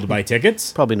 10,000 people to buy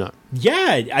tickets? Probably not.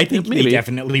 Yeah, I think they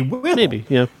definitely will. Maybe,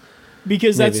 yeah.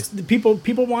 Because that's people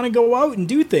want to go out and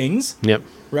do things. Yep.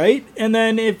 Right? And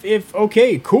then if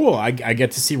okay, cool, I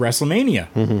get to see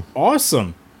WrestleMania.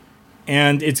 Awesome.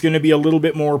 And it's going to be a little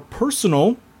bit more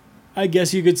personal, I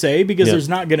guess you could say, because there's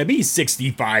not going to be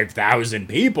 65,000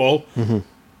 people.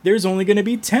 There's only going to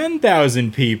be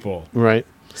 10,000 people. Right.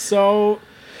 So,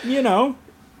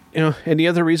 And the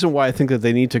other reason why I think that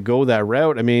they need to go that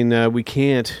route, I mean, we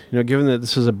can't, given that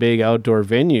this is a big outdoor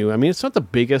venue, I mean, it's not the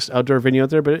biggest outdoor venue out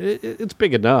there, but it's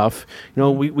big enough.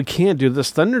 We can't do this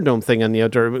Thunderdome thing on the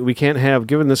outdoor. We can't have,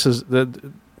 given this is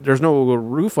there's no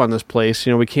roof on this place,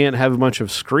 we can't have a bunch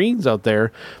of screens out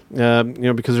there,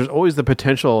 because there's always the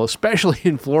potential, especially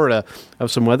in Florida,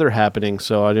 of some weather happening.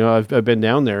 So, I've been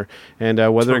down there, and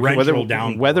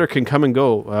weather can come and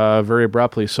go very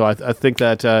abruptly. So I think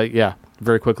that,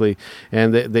 very quickly,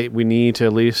 and we need to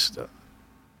at least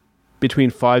between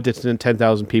 5,000 to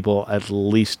 10,000 people at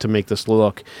least to make this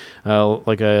look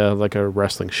like a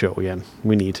wrestling show again.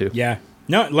 We need to. Yeah.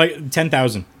 No, like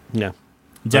 10,000. Yeah.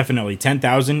 Definitely.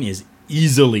 10,000 is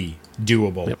easily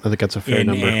doable. Yep, I think that's a fair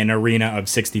number. In an arena of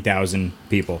 60,000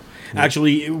 people. Yep.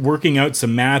 Actually, working out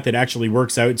some math, it actually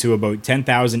works out to about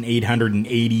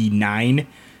 10,889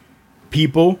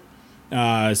 people.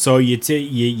 So you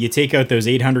take out those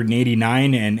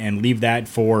 889 and leave that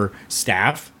for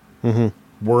staff,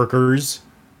 workers,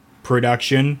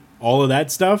 production, all of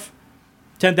that stuff.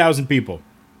 10,000 people,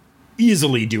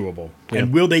 easily doable. Yep.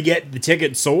 And will they get the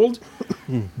tickets sold?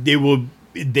 They'll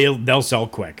sell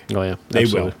quick. Oh yeah, they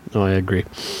absolutely. will. Oh, I agree.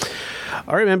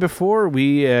 All right, man. Before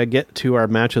we get to our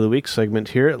match of the week segment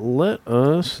here, let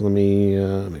me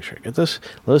make sure I get this.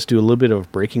 Let's do a little bit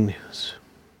of breaking news.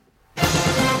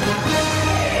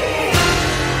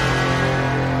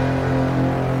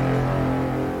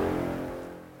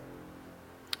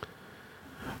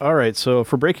 All right, so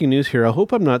for breaking news here, I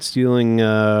hope I'm not stealing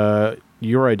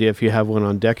your idea if you have one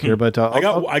on deck here, but I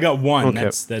got one.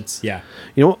 Okay. That's yeah.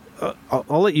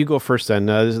 I'll let you go first then.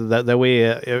 That way,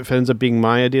 if it ends up being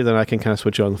my idea, then I can kind of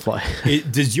switch it on the fly.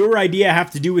 Does your idea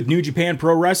have to do with New Japan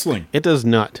Pro Wrestling? It does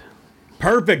not.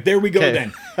 Perfect. There we go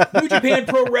then. New Japan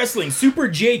Pro Wrestling Super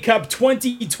J Cup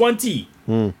 2020.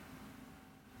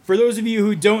 For those of you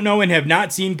who don't know and have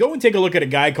not seen, go and take a look at a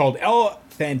guy called El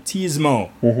Fantasmo.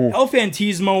 El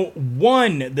Fantasmo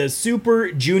won the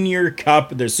Super Junior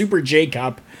Cup, the Super J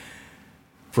Cup,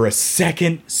 for a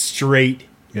second straight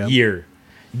year.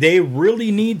 They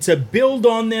really need to build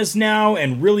on this now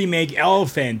and really make El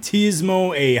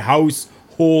Fantasmo a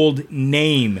household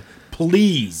name.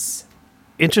 Please.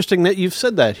 Interesting that you've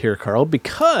said that here, Carl,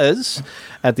 because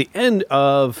at the end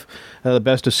of the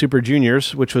Best of Super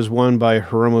Juniors, which was won by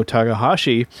Hiromu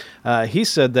Takahashi, he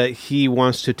said that he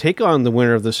wants to take on the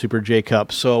winner of the Super J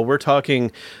Cup. So we're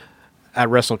talking at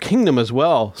Wrestle Kingdom as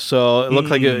well. So it looked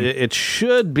like it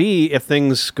should be, if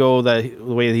things go the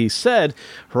way he said,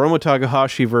 Hiromu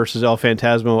Takahashi versus El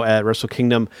Fantasmo at Wrestle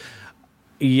Kingdom.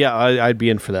 Yeah, I'd be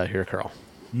in for that here, Carl.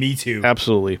 Me too.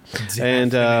 Absolutely. Definitely.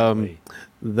 And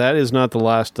that is not the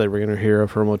last that we're going to hear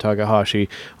of Hiromu Takahashi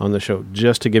on the show,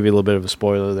 just to give you a little bit of a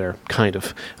spoiler there, kind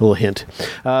of, a little hint.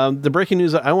 The breaking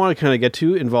news I want to kind of get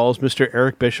to involves Mr.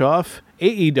 Eric Bischoff,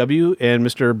 AEW, and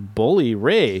Mr. Bully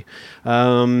Ray.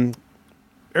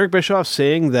 Eric Bischoff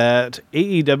saying that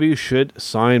AEW should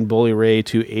sign Bully Ray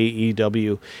to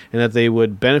AEW and that they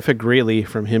would benefit greatly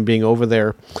from him being over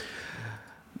there.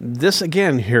 This,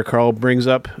 again, here, Carl, brings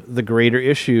up the greater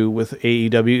issue with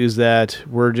AEW is that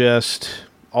we're just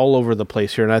all over the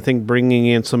place here. And I think bringing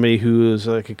in somebody who is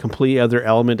like a complete other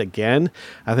element again,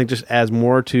 I think just adds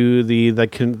more to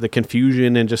the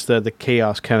confusion and just the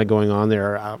chaos kind of going on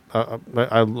there.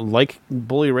 I like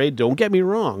Bully Ray, don't get me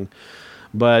wrong,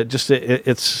 but just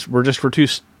we're too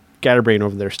scatterbrained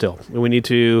over there still. And we need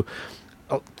to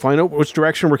find out which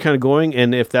direction we're kind of going,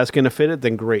 and if that's going to fit it,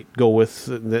 then great. Go with,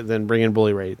 then bring in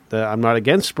Bully Ray. I'm not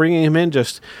against bringing him in,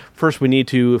 just first we need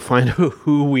to find out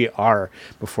who we are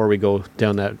before we go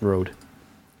down that road.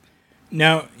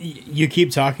 Now, you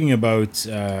keep talking about,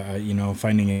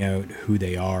 finding out who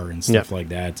they are and stuff like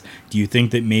that. Do you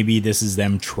think that maybe this is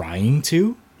them trying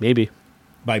to? Maybe.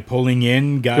 By pulling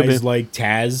in guys like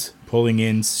Taz, pulling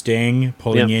in Sting,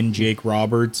 pulling in Jake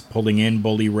Roberts, pulling in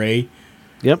Bully Ray.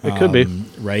 Yep, it could be.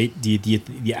 Right?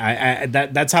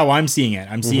 That's how I'm seeing it.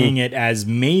 I'm seeing it as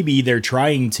maybe they're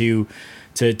trying to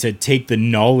take the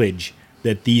knowledge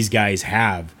that these guys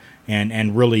have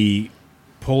and really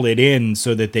pull it in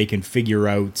so that they can figure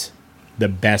out the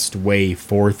best way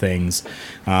for things.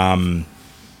 Do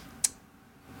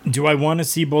I want to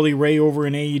see Bully Ray over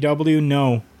in AEW?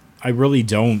 No, I really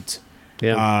don't.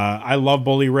 Yeah. I love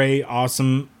Bully Ray.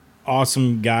 Awesome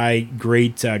guy,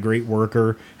 great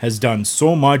worker, has done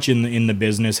so much in the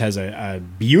business, has a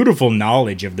beautiful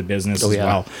knowledge of the business as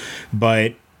well.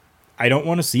 But I don't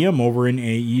want to see him over in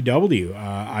AEW.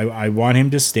 I want him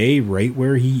to stay right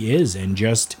where he is and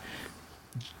just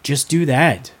do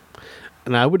that.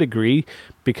 and I would agree,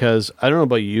 because I don't know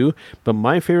about you, but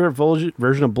my favorite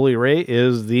version of Bully Ray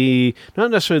is not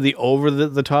necessarily the over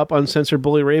the top uncensored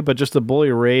Bully Ray, but just the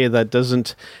Bully Ray that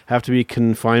doesn't have to be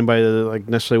confined by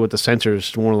necessarily what the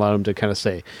censors won't allow him to kind of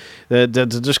say. That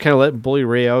to just kind of let Bully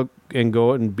Ray out and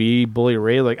go out and be Bully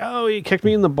Ray, like, oh, he kicked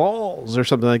me in the balls or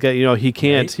something like that. He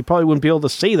can't. Right. He probably wouldn't be able to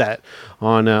say that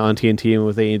on TNT and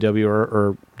with AEW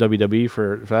or WWE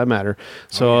for that matter.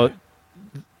 So.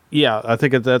 Yeah, I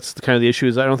think that's kind of the issue.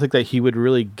 Is I don't think that he would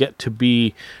really get to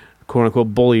be "quote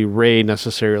unquote" Bully Ray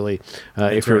necessarily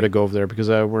if he were to go over there, because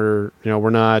we're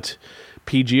not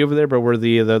PG over there, but we're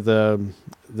the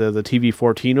TV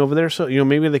 14 over there. So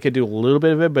maybe they could do a little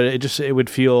bit of it, but it would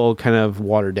feel kind of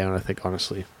watered down, I think,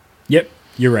 honestly. Yep,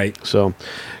 you're right. So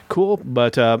cool,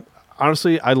 but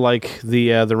honestly, I like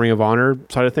the Ring of Honor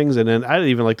side of things, and then I'd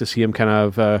even like to see him kind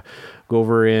of. Go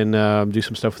over and do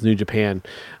some stuff with New Japan,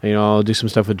 do some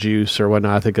stuff with Juice or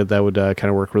whatnot. I think that would kind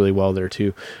of work really well there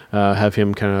too. Have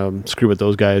him kind of screw with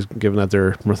those guys, given that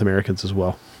they're North Americans as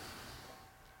well.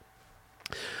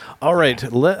 All right,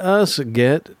 let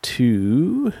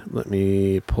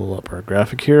me pull up our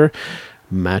graphic here.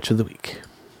 Match of the week.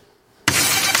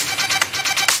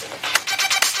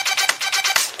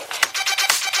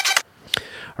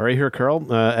 All right, here,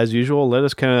 Carl. As usual, let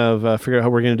us kind of figure out how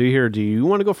we're going to do here. Do you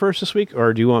want to go first this week,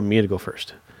 or do you want me to go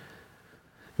first?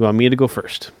 You want me to go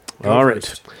first? All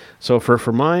right. So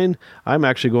for mine, I'm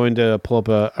actually going to pull up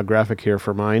a graphic here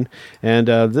for mine. And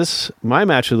my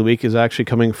match of the week is actually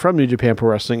coming from New Japan Pro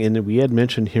Wrestling, and we had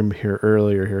mentioned him here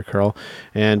earlier here, Carl.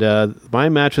 And my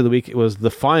match of the week was the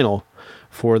final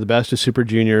for the Best of Super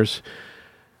Juniors,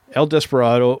 El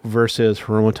Desperado versus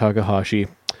Hiromu Takahashi.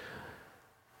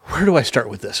 Where do I start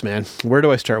with this, man? Where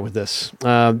do I start with this?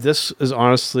 This is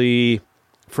honestly,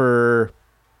 for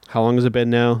how long has it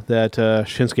been now that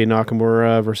Shinsuke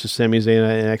Nakamura versus Sami Zayn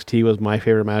at NXT was my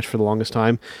favorite match for the longest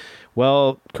time?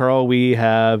 Well, Carl, we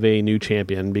have a new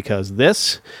champion, because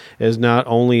this is not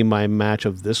only my match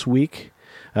of this week,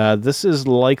 this is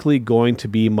likely going to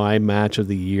be my match of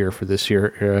the year for this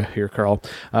year, here, Carl.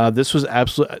 This was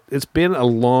it's been a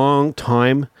long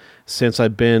time since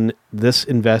I've been this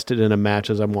invested in a match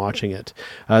as I'm watching it.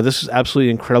 This is absolutely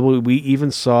incredible. We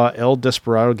even saw El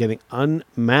Desperado getting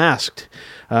unmasked,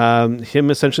 him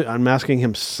essentially unmasking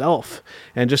himself,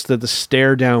 and just the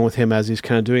stare down with him as he's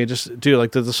kind of doing it. Just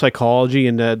like the psychology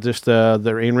and just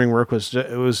the in-ring work was.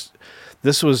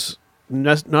 This was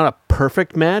not a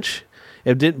perfect match.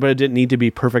 It didn't need to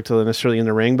be perfect necessarily in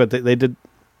the ring. But they did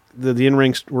the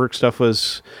in-ring work stuff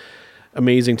was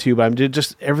amazing too. But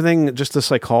just everything, just the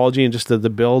psychology and just the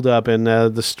build up and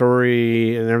the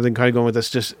story and everything kind of going with this.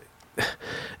 Just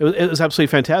it was absolutely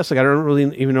fantastic. I don't really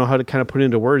even know how to kind of put it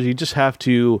into words. You just have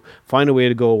to find a way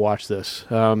to go watch this.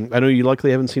 I know you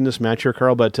likely haven't seen this match here,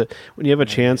 Carl, but when you have a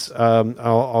chance,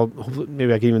 I'll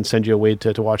maybe I can even send you a way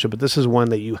to watch it. But this is one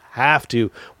that you have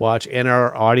to watch, and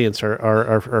our audience,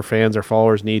 our fans, our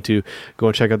followers need to go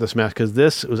and check out this match, because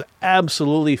this was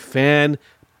absolutely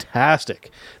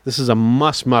fantastic. This is a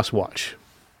must watch.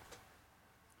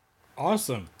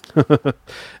 Awesome.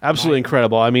 Absolutely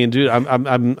incredible. I mean, dude,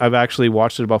 I've actually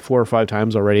watched it about 4 or 5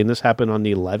 times already, and this happened on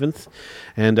the 11th,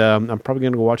 and I'm probably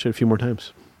going to go watch it a few more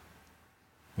times.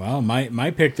 Well,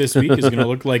 my pick this week is going to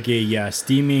look like a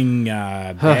steaming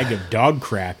bag of dog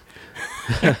crap.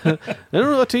 I don't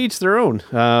know, to each their own.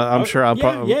 I'm sure I'll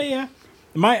probably... Yeah.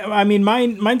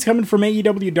 Mine's coming from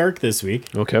AEW Dark this week.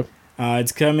 Okay.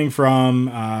 It's coming from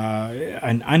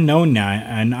an unknown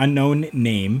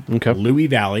name, okay. Louis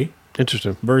Valley.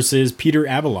 Interesting. Versus Peter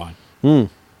Avalon.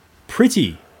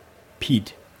 Pretty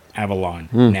Pete Avalon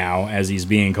now, as he's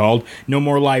being called. No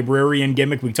more librarian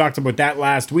gimmick. We talked about that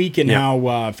last week and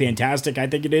how fantastic I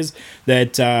think it is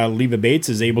that Leva Bates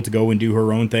is able to go and do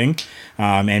her own thing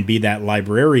and be that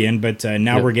librarian. But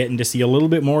now we're getting to see a little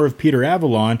bit more of Peter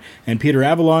Avalon. And Peter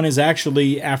Avalon is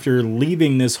actually, after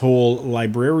leaving this whole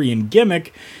librarian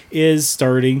gimmick, is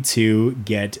starting to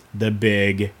get the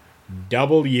big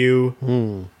W.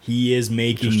 He is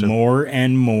making more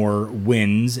and more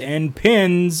wins and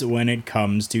pins when it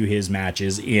comes to his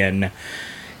matches in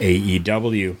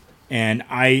AEW. And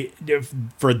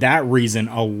for that reason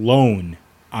alone,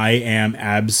 I am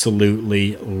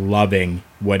absolutely loving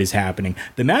what is happening.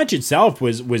 The match itself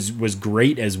was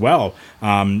great as well.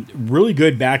 Really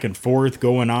good back and forth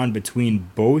going on between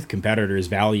both competitors,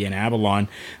 Valley and Avalon,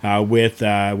 with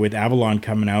Avalon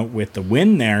coming out with the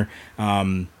win there.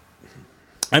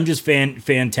 I'm just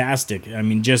fantastic. I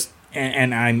mean,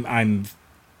 and I'm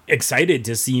excited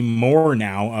to see more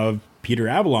now of Peter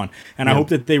Avalon. And I hope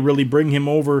that they really bring him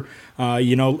over,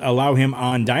 allow him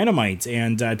on Dynamite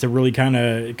and to really kind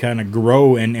of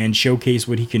grow and showcase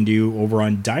what he can do over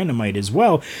on Dynamite as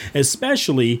well,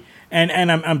 especially.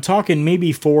 And I'm talking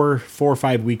maybe 4 or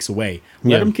 5 weeks away.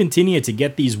 Let him continue to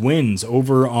get these wins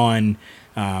over on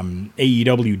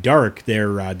AEW Dark,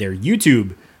 their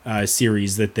YouTube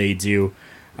series that they do.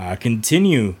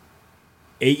 Continue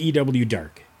AEW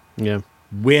Dark. Yeah.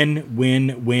 Win.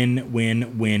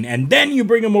 And then you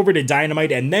bring him over to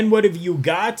Dynamite, and then what have you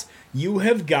got? You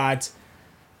have got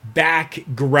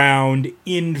background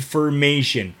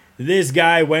information. This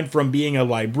guy went from being a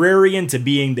librarian to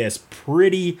being this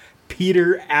pretty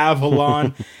Peter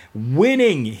Avalon,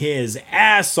 winning his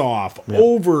ass off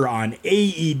over on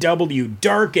AEW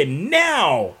Dark, and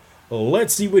now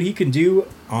let's see what he can do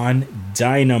on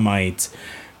Dynamite.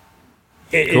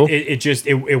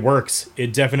 It works.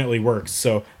 It definitely works.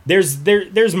 So there's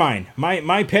mine.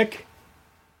 My pick,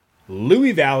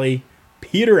 Louis Valley,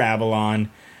 Peter Avalon.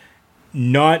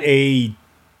 Not a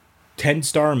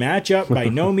 10-star matchup by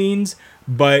no means,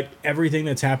 but everything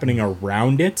that's happening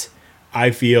around it,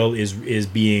 I feel is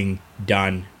being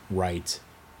done right.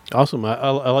 Awesome.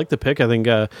 I like the pick. I think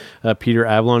Peter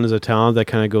Avalon is a talent that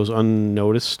kind of goes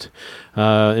unnoticed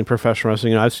in professional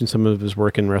wrestling. I've seen some of his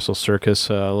work in Wrestle Circus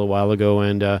a little while ago,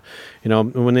 and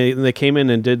when they came in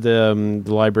and did the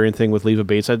librarian thing with Leva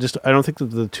Bates, I don't think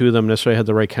that the two of them necessarily had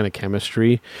the right kind of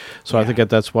chemistry. So I think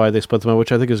that's why they split them up,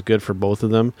 which I think is good for both of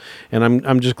them. And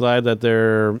I'm just glad that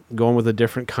they're going with a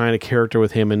different kind of character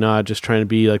with him and not just trying to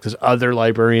be like this other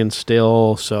librarian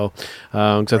still. So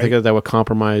because I think that would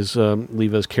compromise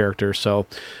Leva's character.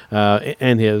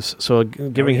 And his. So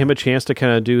giving him a chance to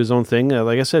kind of do his own thing.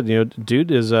 Like I said, dude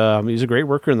is he's a great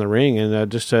worker in the ring,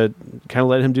 and just to kind of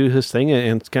let him do his thing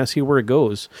and kind of see where it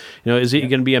goes. Is he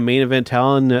going to be a main event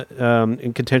talent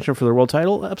in contention for the world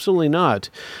title? Absolutely not.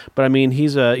 But I mean,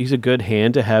 he's a good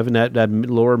hand to have in that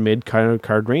lower mid kind of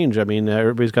card range. I mean,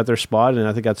 everybody's got their spot, and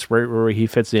I think that's right where he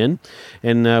fits in,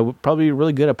 and probably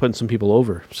really good at putting some people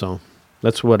over. So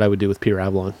that's what I would do with Peter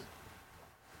Avalon.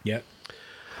 Yep.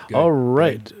 Good, all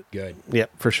right. Good. Yeah,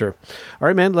 for sure. All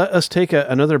right, man, let us take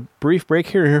another brief break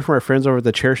here and hear from our friends over at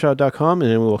thechairshot.com, and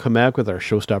then we'll come back with our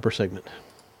showstopper segment.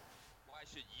 Why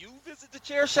should you visit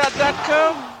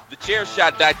thechairshot.com?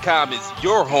 Thechairshot.com is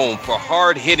your home for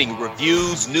hard-hitting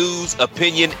reviews, news,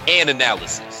 opinion, and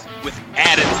analysis with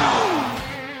attitude.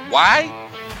 Why?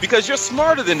 Because you're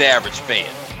smarter than the average fan.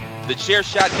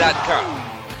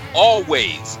 Thechairshot.com.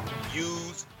 Always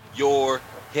use your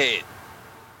head.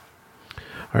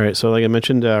 All right, so like I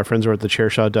mentioned, our friends are at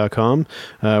thechairshot.com.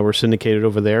 We're syndicated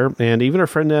over there. And even our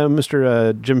friend,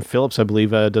 Mr. Jim Phillips, I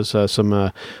believe, does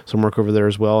some work over there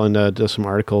as well, and does some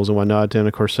articles and whatnot. And,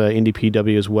 of course, Indie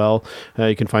PW as well.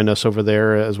 You can find us over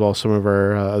there, as well as some of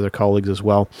our other colleagues as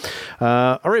well.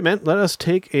 All right, man, let us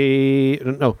take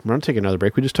no, we're not taking another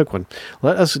break. We just took one.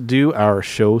 Let us do our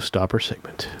showstopper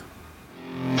segment.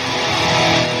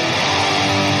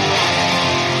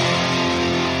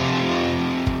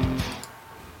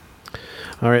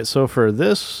 All right, so for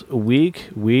this week,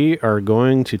 we are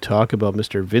going to talk about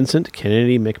Mr. Vincent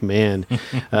Kennedy McMahon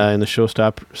in the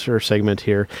showstopper segment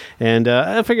here. And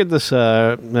I figured this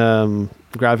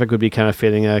graphic would be kind of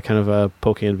fitting, kind of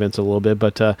poking at Vince a little bit.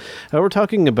 But we're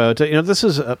talking about, this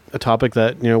is a topic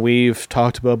that, we've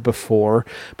talked about before.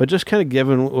 But just kind of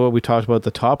given what we talked about at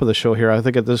the top of the show here, I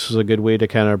think that this is a good way to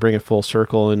kind of bring it full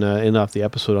circle and end off the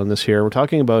episode on this here. We're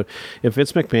talking about if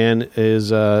Vince McMahon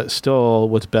is still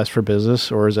what's best for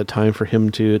business, or is it time for him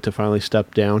to finally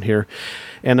step down here?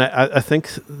 And I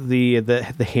think the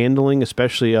handling,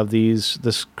 especially of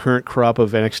this current crop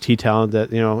of NXT talent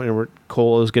that, and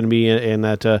Cole is going to be in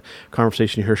that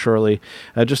conversation here shortly,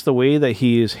 just the way that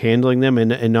he is handling them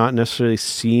and not necessarily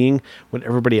seeing what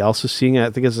everybody else is seeing, I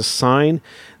think is a sign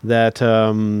that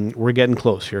we're getting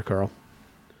close here, Carl.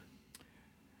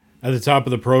 At the top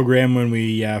of the program, when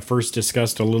we first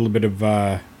discussed a little bit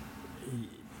of,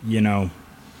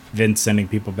 Vince sending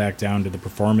people back down to the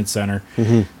Performance Center,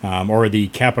 or the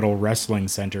Capital Wrestling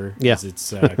Center, as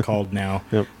it's called now.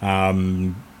 Yep.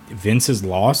 Vince has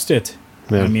lost it.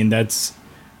 Yeah. I mean, that's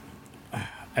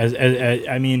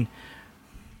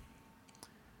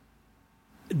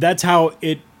that's how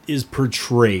it is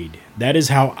portrayed. That is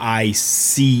how I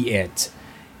see it.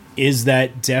 Is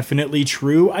that definitely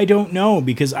true? I don't know,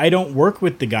 because I don't work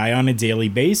with the guy on a daily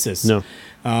basis. No.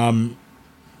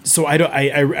 So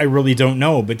I really don't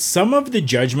know, but some of the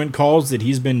judgment calls that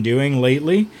he's been doing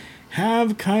lately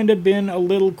have kind of been a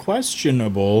little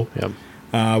questionable. Yep.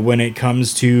 when it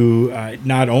comes to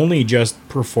not only just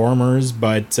performers,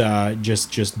 but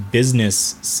just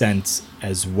business sense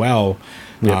as well.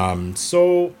 Yeah.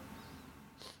 So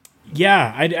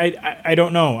yeah, I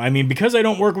don't know. I mean, because I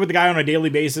don't work with the guy on a daily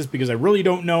basis, because I really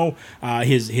don't know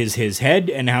his head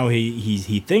and how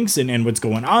he thinks and what's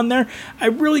going on there, I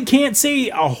really can't say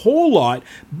a whole lot.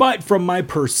 But from my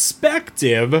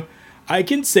perspective, I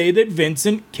can say that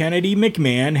Vincent Kennedy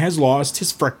McMahon has lost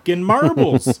his frickin'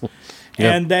 marbles.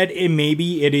 Yep. And that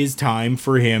maybe it is time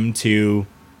for him to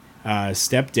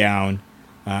step down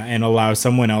and allow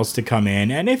someone else to come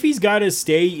in. And if he's got to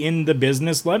stay in the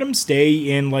business, let him stay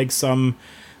in like some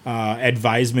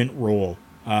advisement role,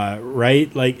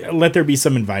 right? Like let there be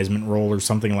some advisement role or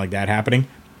something like that happening.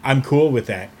 I'm cool with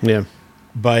that. Yeah.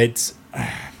 But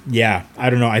yeah, I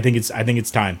don't know. I think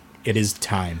it's time. It is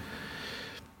time.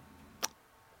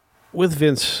 With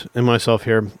Vince and myself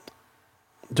here,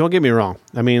 don't get me wrong.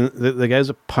 I mean, the guy's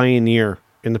a pioneer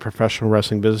in the professional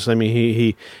wrestling business. I mean,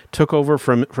 he took over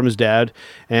from his dad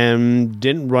and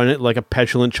didn't run it like a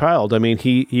petulant child. I mean,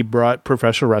 he brought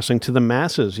professional wrestling to the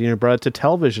masses. You know, brought it to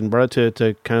television, brought it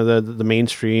to kind of the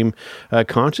mainstream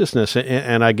consciousness.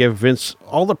 And I give Vince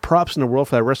all the props in the world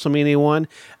for that WrestleMania 1.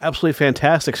 Absolutely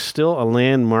fantastic. Still a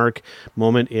landmark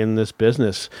moment in this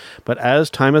business. But as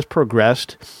time has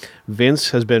progressed,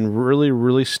 Vince has been really,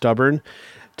 really stubborn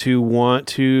to want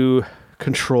to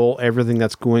control everything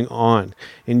that's going on.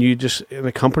 And you just, in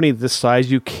a company this size,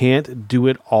 you can't do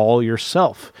it all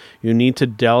yourself. You need to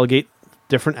delegate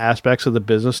different aspects of the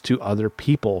business to other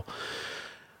people.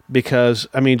 Because,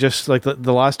 I mean, just like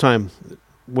the last time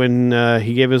when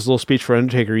he gave his little speech for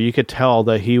Undertaker, you could tell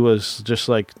that he was just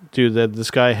like, dude, that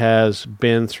this guy has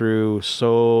been through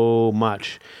so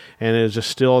much and is just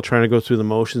still trying to go through the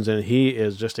motions, and he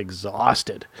is just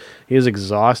exhausted. He is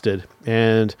exhausted.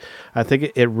 And I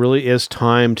think it really is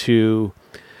time to,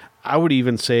 I would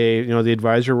even say, you know, the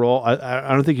advisor role, I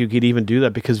don't think you could even do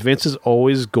that because Vince is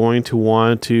always going to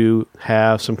want to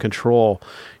have some control.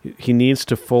 He needs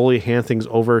to fully hand things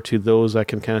over to those that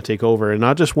can kind of take over, and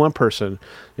not just one person.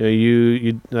 You know,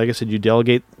 you like I said, you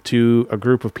delegate to a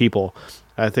group of people.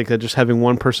 I think that just having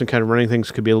one person kind of running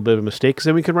things could be a little bit of a mistake, because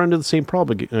then we could run into the same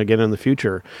problem again in the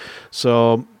future.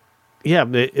 So, yeah,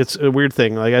 it's a weird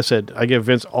thing. Like I said, I give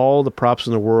Vince all the props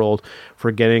in the world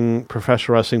for getting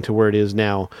professional wrestling to where it is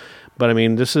now. But, I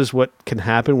mean, this is what can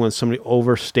happen when somebody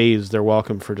overstays their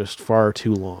welcome for just far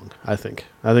too long, I think.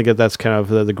 I think that's kind of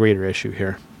the greater issue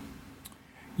here.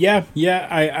 Yeah,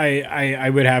 I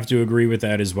would have to agree with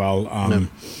that as well.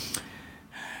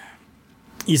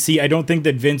 You see, I don't think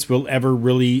that Vince will ever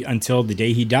really, until the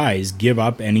day he dies, give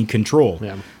up any control,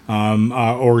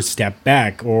 or step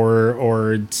back,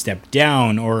 or step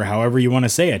down, or however you want to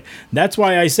say it. That's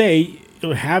why I say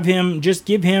have him, just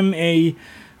give him a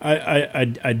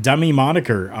dummy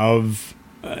moniker of,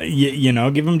 you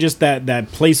know, give him just that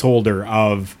placeholder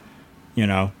of, you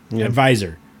know,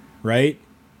 advisor, right?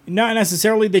 Not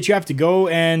necessarily that you have to go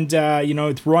and, you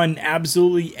know, run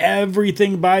absolutely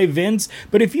everything by Vince.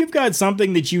 But if you've got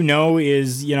something that you know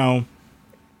is, you know,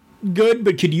 good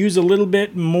but could use a little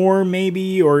bit more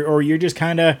maybe, or you're just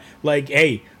kind of like,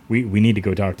 hey, we need to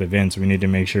go talk to Vince. We need to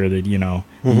make sure that, you know,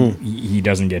 he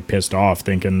doesn't get pissed off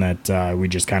thinking that we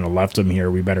just kind of left him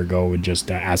here. We better go and just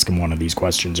ask him one of these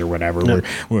questions or whatever. No.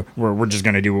 We're just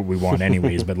going to do what we want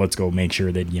anyways, but let's go make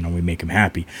sure that, you know, we make him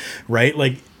happy, right?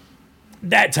 Like,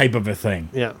 that type of a thing,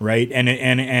 right?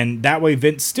 And that way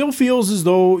Vince still feels as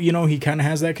though, you know, he kind of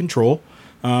has that control,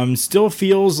 still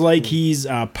feels like he's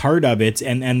part of it,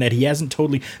 and that he hasn't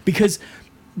totally, because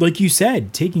like you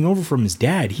said, taking over from his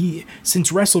dad,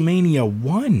 since WrestleMania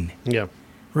 1,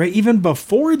 right? Even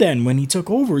before then, when he took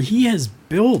over, he has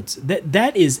built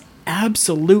that is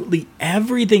absolutely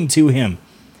everything to him.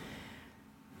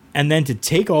 And then to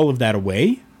take all of that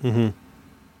away,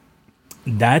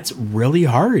 that's really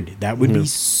hard. That would be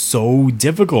so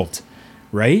difficult,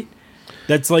 right?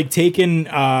 That's like taking,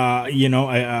 you know,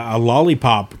 a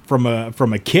lollipop from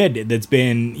a kid that's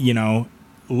been, you know,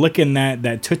 licking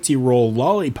that Tootsie Roll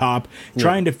lollipop,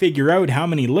 trying to figure out how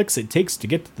many licks it takes to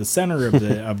get to the center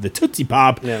of the Tootsie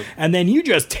Pop, and then you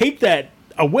just take that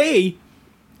away,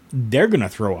 they're gonna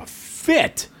throw a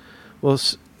fit. Well,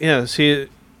 yeah. See,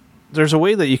 there's a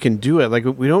way that you can do it. Like,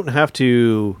 we don't have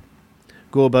to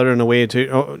go about it in a way to,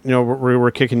 you know,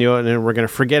 we're kicking you out and then we're going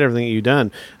to forget everything that you've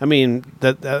done. I mean,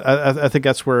 I think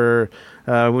that's where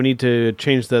we need to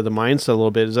change the mindset a little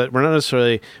bit, is that we're not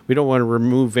necessarily, we don't want to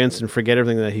remove Vince and forget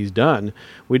everything that he's done.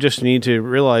 We just need to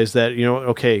realize that, you know,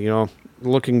 okay, you know,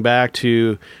 looking back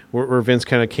to where Vince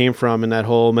kind of came from and that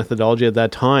whole methodology at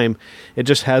that time, it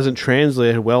just hasn't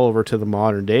translated well over to the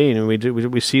modern day. And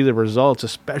we see the results,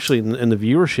 especially in the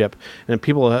viewership, and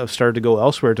people have started to go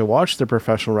elsewhere to watch the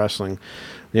professional wrestling.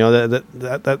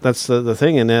 That's the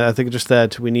thing. And I think just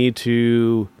that we need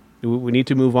to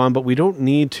move on, but we don't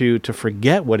need to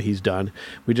forget what he's done.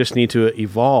 We just need to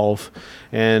evolve.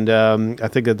 And I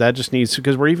think that just needs,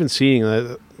 because we're even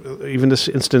seeing even this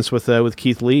instance with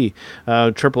Keith Lee,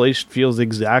 Triple H feels the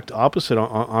exact opposite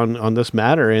on this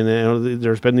matter. And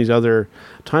there's been these other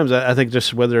times. I think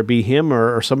just whether it be him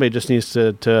or somebody just needs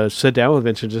to sit down with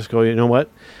Vince and just go, you know what?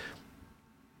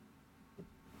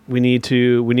 We need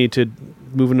to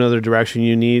move in another direction.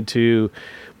 We need to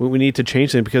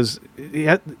change things, because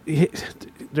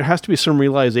there has to be some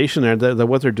realization there that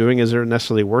what they're doing isn't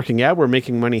necessarily working. Yeah, we're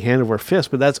making money hand over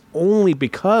fist, but that's only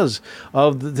because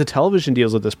of the television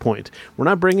deals at this point. We're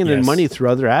not bringing in money through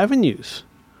other avenues.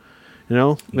 And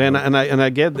I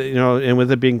get that, and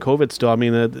with it being COVID still, I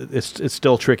mean, it's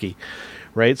still tricky,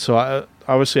 right? So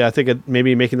obviously, I think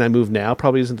maybe making that move now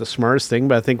probably isn't the smartest thing,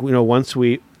 but I think once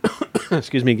we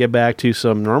get back to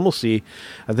some normalcy,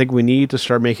 I think we need to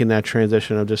start making that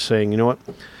transition of just saying, you know what,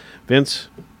 Vince,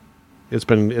 it's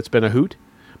been a hoot,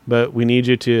 but we need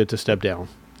you to step down.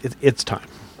 It's time.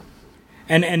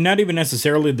 And not even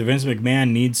necessarily that Vince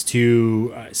McMahon needs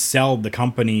to sell the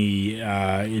company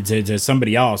to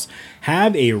somebody else.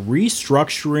 Have a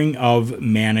restructuring of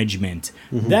management.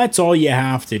 Mm-hmm. That's all you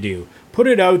have to do. Put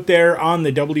it out there on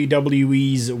the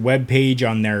WWE's webpage,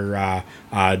 on their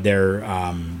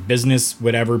business,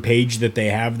 whatever page that they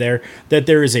have there, that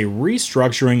there is a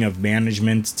restructuring of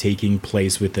management taking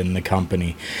place within the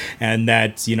company. And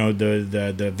that,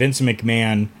 the Vince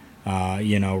McMahon,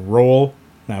 role,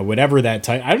 whatever that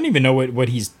title, I don't even know what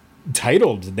he's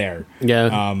titled there.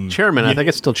 Yeah, chairman. I think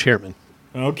it's still chairman.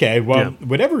 Okay, well,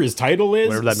 whatever his title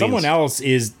is, someone else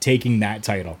is taking that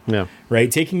title. Yeah. Right?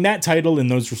 Taking that title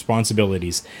and those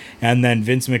responsibilities. And then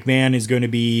Vince McMahon is going to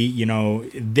be,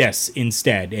 this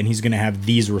instead, and he's going to have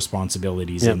these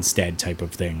responsibilities instead, type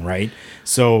of thing, right?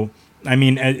 So, I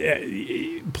mean,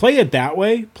 play it that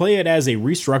way. Play it as a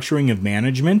restructuring of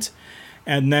management.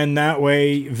 And then that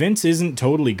way, Vince isn't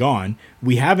totally gone.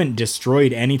 We haven't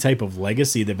destroyed any type of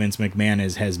legacy that Vince McMahon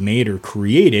has made or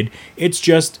created. It's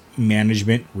just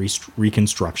management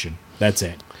reconstruction. That's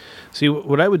it. See,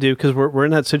 what I would do, because we're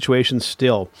in that situation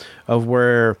still of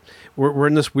where we're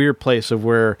in this weird place of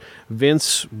where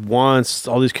Vince wants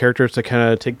all these characters to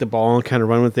kind of take the ball and kind of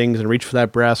run with things and reach for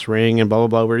that brass ring and blah, blah,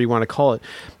 blah, whatever you want to call it.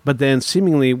 But then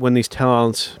seemingly when these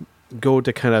talents go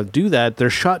to kind of do that, they're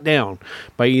shot down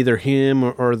by either him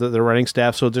or the writing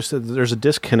staff. So just there's a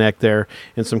disconnect there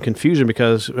and some confusion,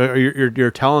 because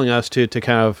you're telling us to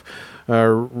kind of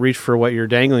reach for what you're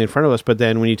dangling in front of us, but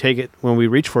then when we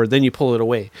reach for it, then you pull it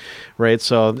away, right?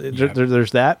 So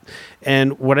there's that.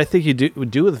 And what I think you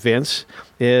would do with Vince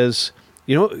is,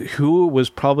 who was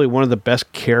probably one of the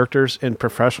best characters in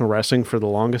professional wrestling for the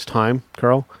longest time,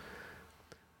 Carl?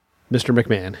 Mr.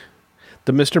 McMahon.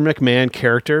 The Mr. McMahon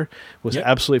character was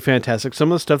absolutely fantastic.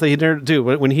 Some of the stuff that he didn't do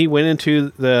when he went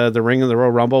into the ring in the Royal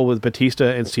Rumble with Batista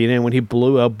and Cena, and when he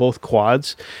blew up both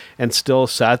quads and still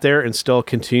sat there and still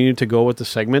continued to go with the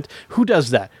segment. Who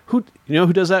does that? Who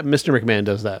does that? Mr. McMahon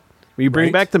does that. You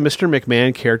bring back the Mr.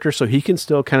 McMahon character so he can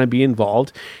still kind of be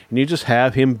involved, and you just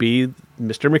have him be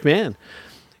Mr. McMahon.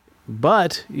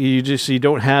 But you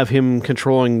don't have him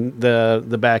controlling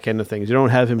the back end of things. You don't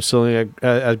have him sitting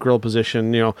a grill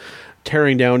position,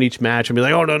 tearing down each match and be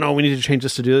like, oh, no, we need to change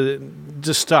this to do it.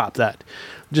 Just stop that.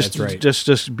 That's right.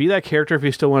 Just be that character if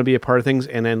you still want to be a part of things,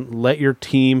 and then let your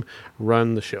team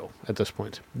run the show at this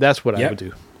point. That's what I would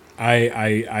do. I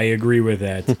agree with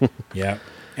that. Yeah.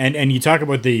 And you talk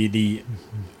about the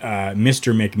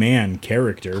Mr. McMahon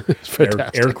character,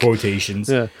 air quotations.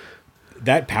 Yeah.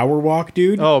 That power walk,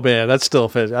 dude. Oh, man, that's still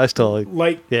fit. I still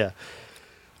yeah.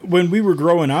 When we were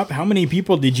growing up, how many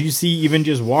people did you see even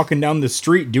just walking down the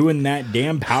street doing that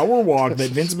damn power walk that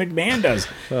Vince McMahon does?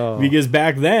 Oh. Because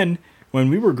back then,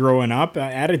 when we were growing up,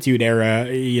 Attitude Era,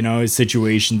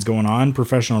 situations going on,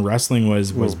 professional wrestling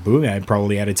was booming,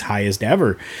 probably at its highest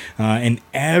ever. And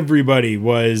everybody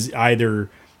was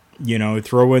either,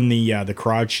 throwing the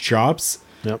crotch chops,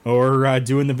 or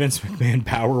doing the Vince McMahon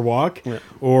power walk,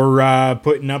 or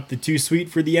putting up the Too Sweet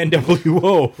for the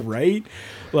NWO, right?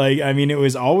 It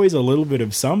was always a little bit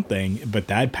of something, but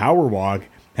that power walk,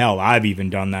 hell, I've even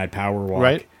done that power walk.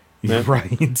 Right. Yeah.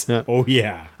 Right. Yeah. Oh,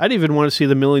 yeah. I'd even want to see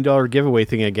the $1 million giveaway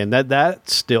thing again. That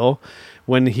still,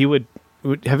 when he would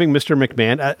having Mr.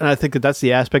 McMahon, and I think that's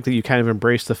the aspect that you kind of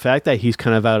embrace, the fact that he's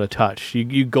kind of out of touch.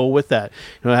 You go with that.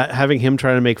 Having him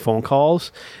trying to make phone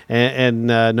calls and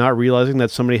not realizing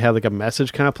that somebody had like a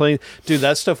message kind of playing. Dude,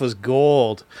 that stuff was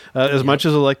gold. As much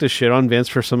as I like to shit on Vince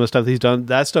for some of the stuff he's done,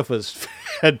 that stuff was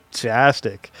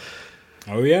fantastic.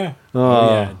 Oh yeah,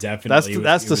 definitely.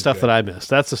 That's the stuff that I miss.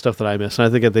 That's the stuff that I miss, and I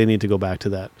think that they need to go back to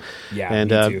that. Yeah, and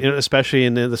me too. Especially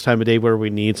in this time of day where we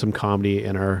need some comedy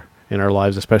in our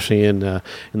lives, especially in the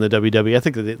WWE. I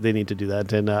think that they need to do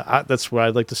that, and that's what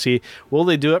I'd like to see. Will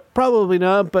they do it? Probably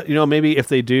not, but maybe if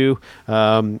they do.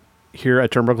 Here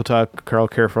at Turnbuckle Talk, Carl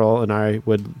Careful and I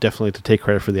would definitely take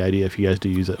credit for the idea if you guys do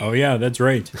use it. Oh yeah, that's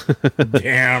right.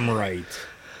 Damn right.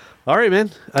 All right, man.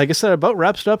 I guess that about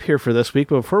wraps it up here for this week.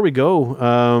 But before we go,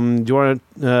 do you want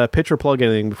to pitch or plug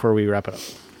anything before we wrap it up?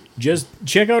 Just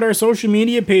check out our social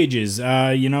media pages.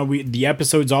 The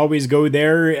episodes always go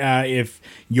there. If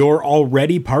you're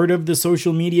already part of the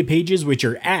social media pages, which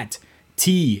are at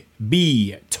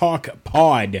TB Talk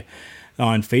Pod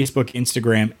on Facebook,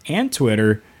 Instagram, and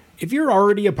Twitter. If you're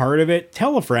already a part of it,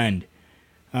 tell a friend.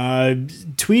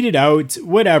 Tweet it out,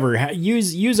 whatever.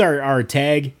 Use our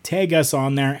tag us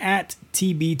on there at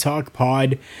TB Talk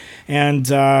Pod, and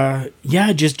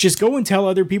just go and tell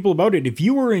other people about it. If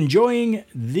you are enjoying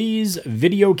these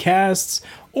video casts,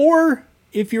 or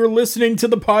if you're listening to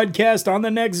the podcast on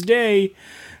the next day,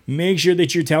 make sure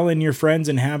that you're telling your friends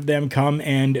and have them come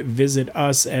and visit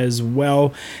us as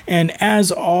well. And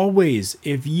as always,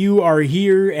 if you are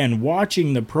here and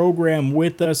watching the program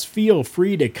with us, feel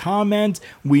free to comment.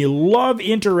 We love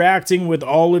interacting with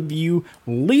all of you.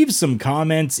 Leave some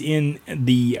comments in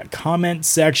the comment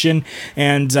section,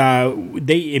 and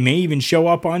it may even show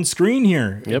up on screen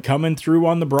here, coming through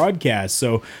on the broadcast.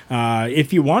 So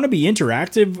if you want to be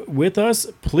interactive with us,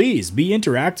 please be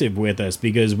interactive with us,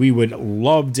 because we would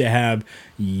love to have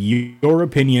your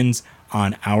opinions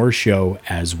on our show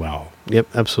as well. Yep,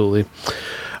 absolutely.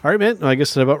 All right, man. I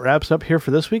guess that about wraps up here for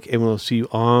this week, and we'll see you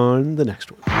on the next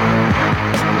one.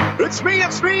 It's me.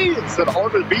 It's an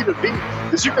art of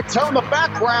B2B. As you can tell in the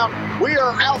background, we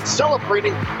are out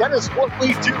celebrating. That is what we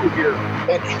do here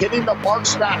at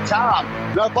hittingthemarks.com.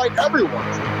 And I invite everyone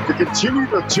to continue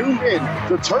to tune in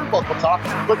to Turnbuckle Talk,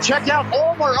 but check out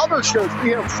all of our other shows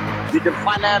we have. You can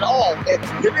find that all at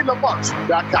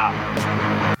hittingthemarks.com.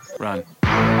 Run.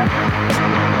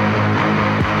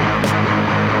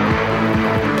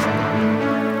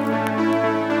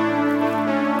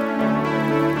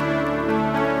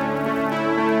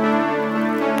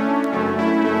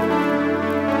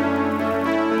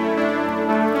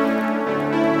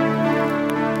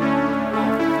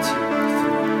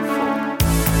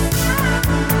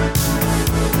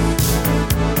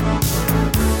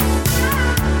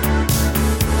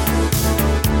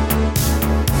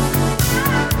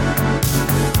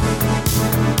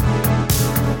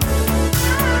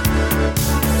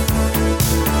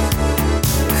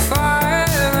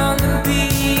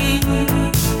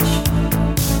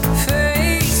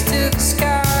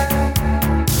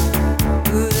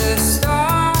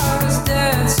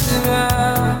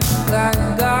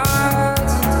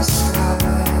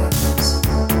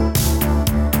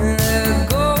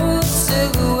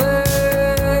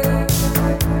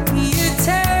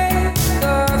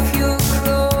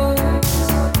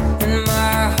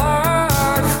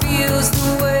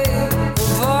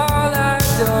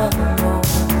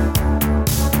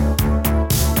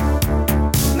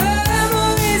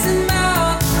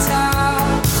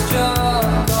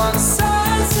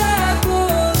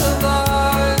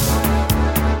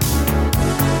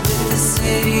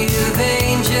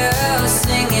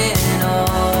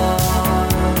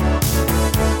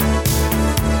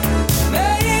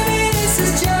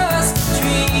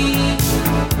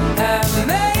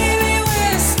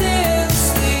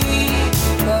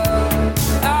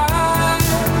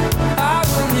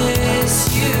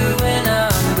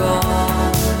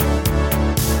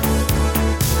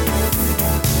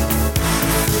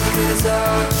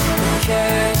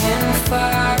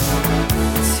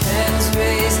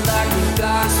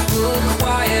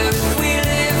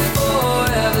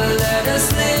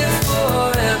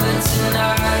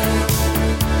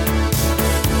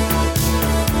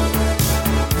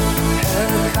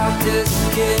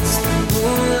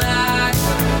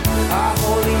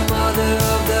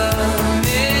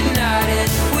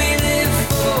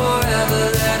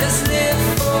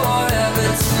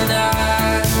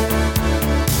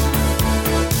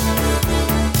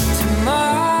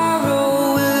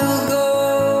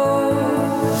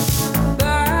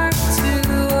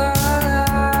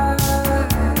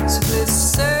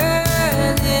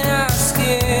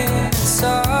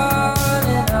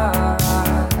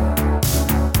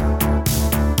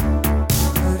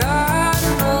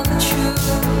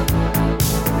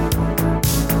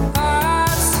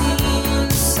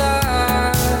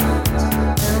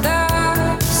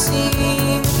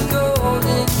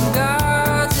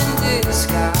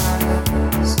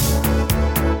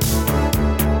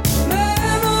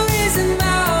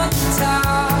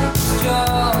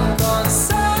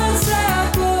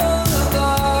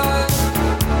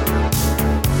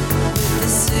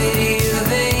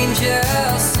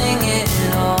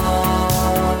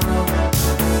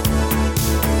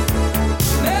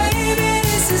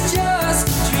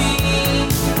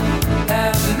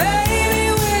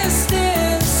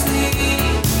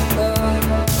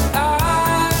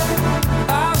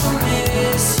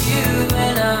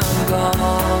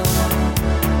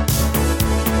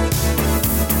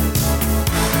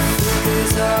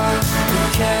 Flickers of the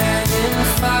cannon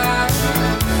fire,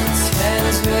 its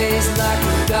hands raised like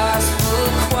a gospel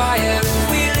choir.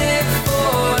 If we live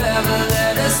forever,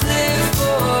 let us live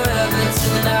forever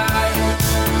tonight.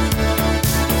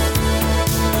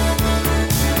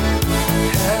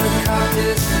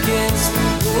 Helicopters against the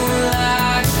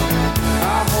moonlight,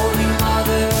 our holy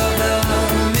mother of the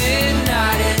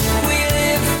midnight. And if we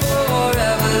live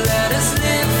forever, let us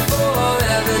live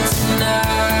forever tonight.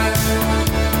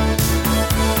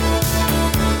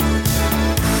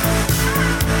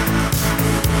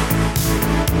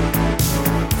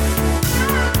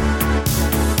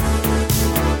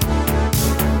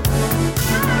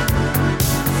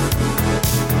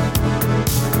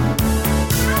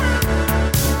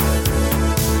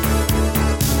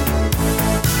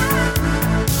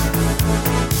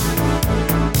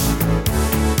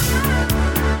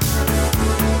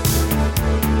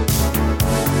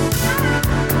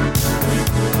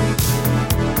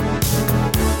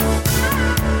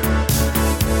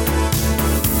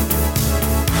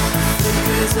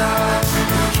 Flickers of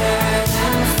the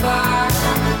cannon fire,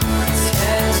 its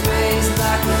hands raised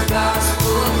like a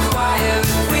gospel choir.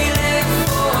 If we live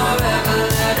forever,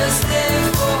 let us live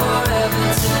forever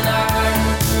tonight.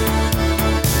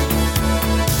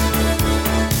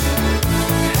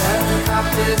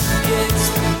 Helicopters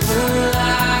against the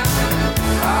moonlight,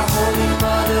 our holy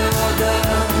mother of the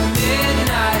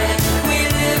midnight. And if we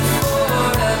live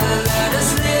forever, let us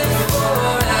live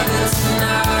forever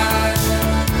tonight.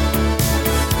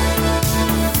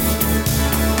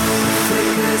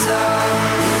 Flickers of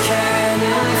the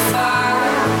cannon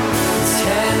fire, its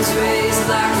hands raised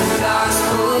like a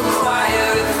gospel choir.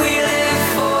 If we live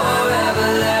forever,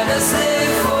 let us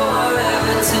live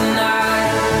forever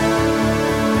tonight.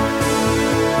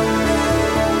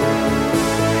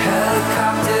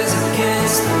 Helicopters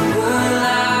against the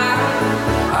moonlight,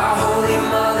 our holy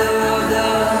mother of the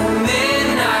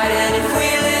midnight. And if we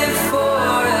live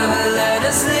forever, let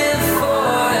us live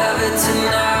forever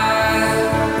tonight.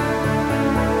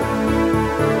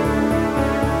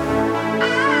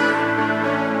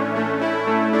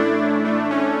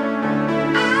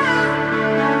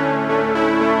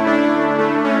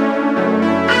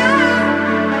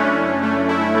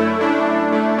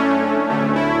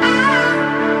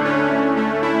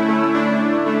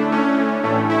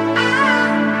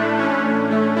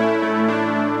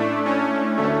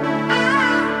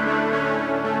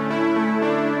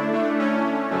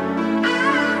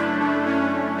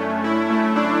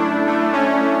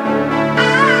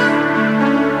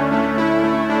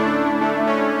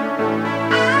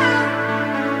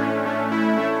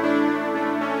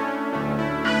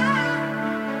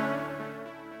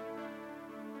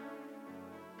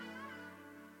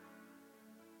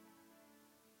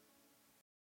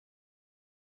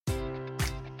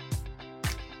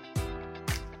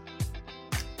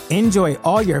 Enjoy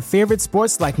all your favorite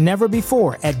sports like never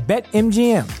before at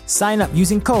BetMGM. Sign up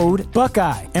using code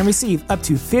Buckeye and receive up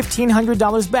to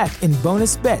 $1,500 back in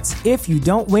bonus bets if you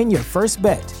don't win your first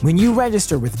bet. When you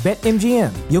register with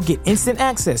BetMGM, you'll get instant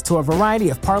access to a variety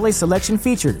of parlay selection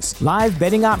features, live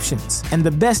betting options, and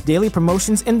the best daily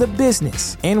promotions in the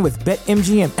business. And with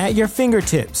BetMGM at your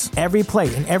fingertips, every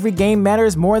play and every game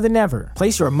matters more than ever.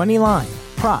 Place your money line,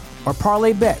 prop, or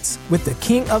parlay bets with the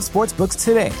king of sportsbooks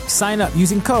today. Sign up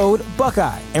using code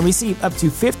Buckeye and receive up to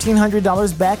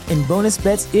 $1,500 back in bonus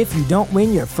bets if you don't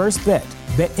win your first bet.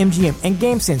 BetMGM and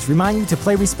GameSense remind you to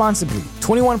play responsibly.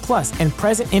 21 plus and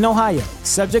present in Ohio,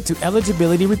 subject to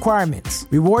eligibility requirements.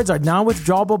 Rewards are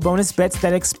non-withdrawable bonus bets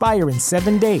that expire in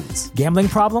 7 days. Gambling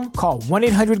problem? Call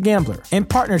 1-800-GAMBLER. In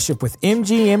partnership with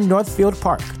MGM Northfield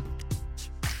Park.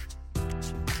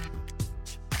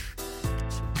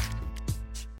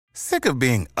 Sick of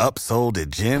being upsold at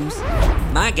gyms?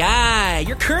 My guy,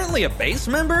 you're currently a base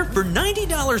member? For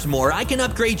 $90 more, I can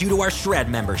upgrade you to our Shred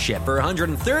membership. For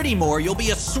 $130 more, you'll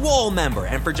be a Swole member.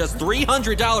 And for just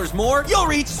 $300 more, you'll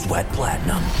reach Sweat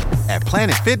Platinum. At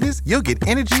Planet Fitness, you'll get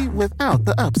energy without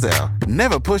the upsell.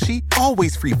 Never pushy,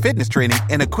 always free fitness training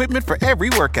and equipment for every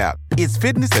workout. It's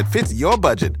fitness that fits your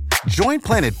budget. Join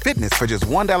Planet Fitness for just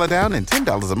 $1 down and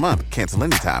 $10 a month. Cancel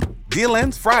anytime. Deal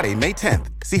ends Friday, May 10th.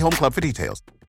 See Home Club for details.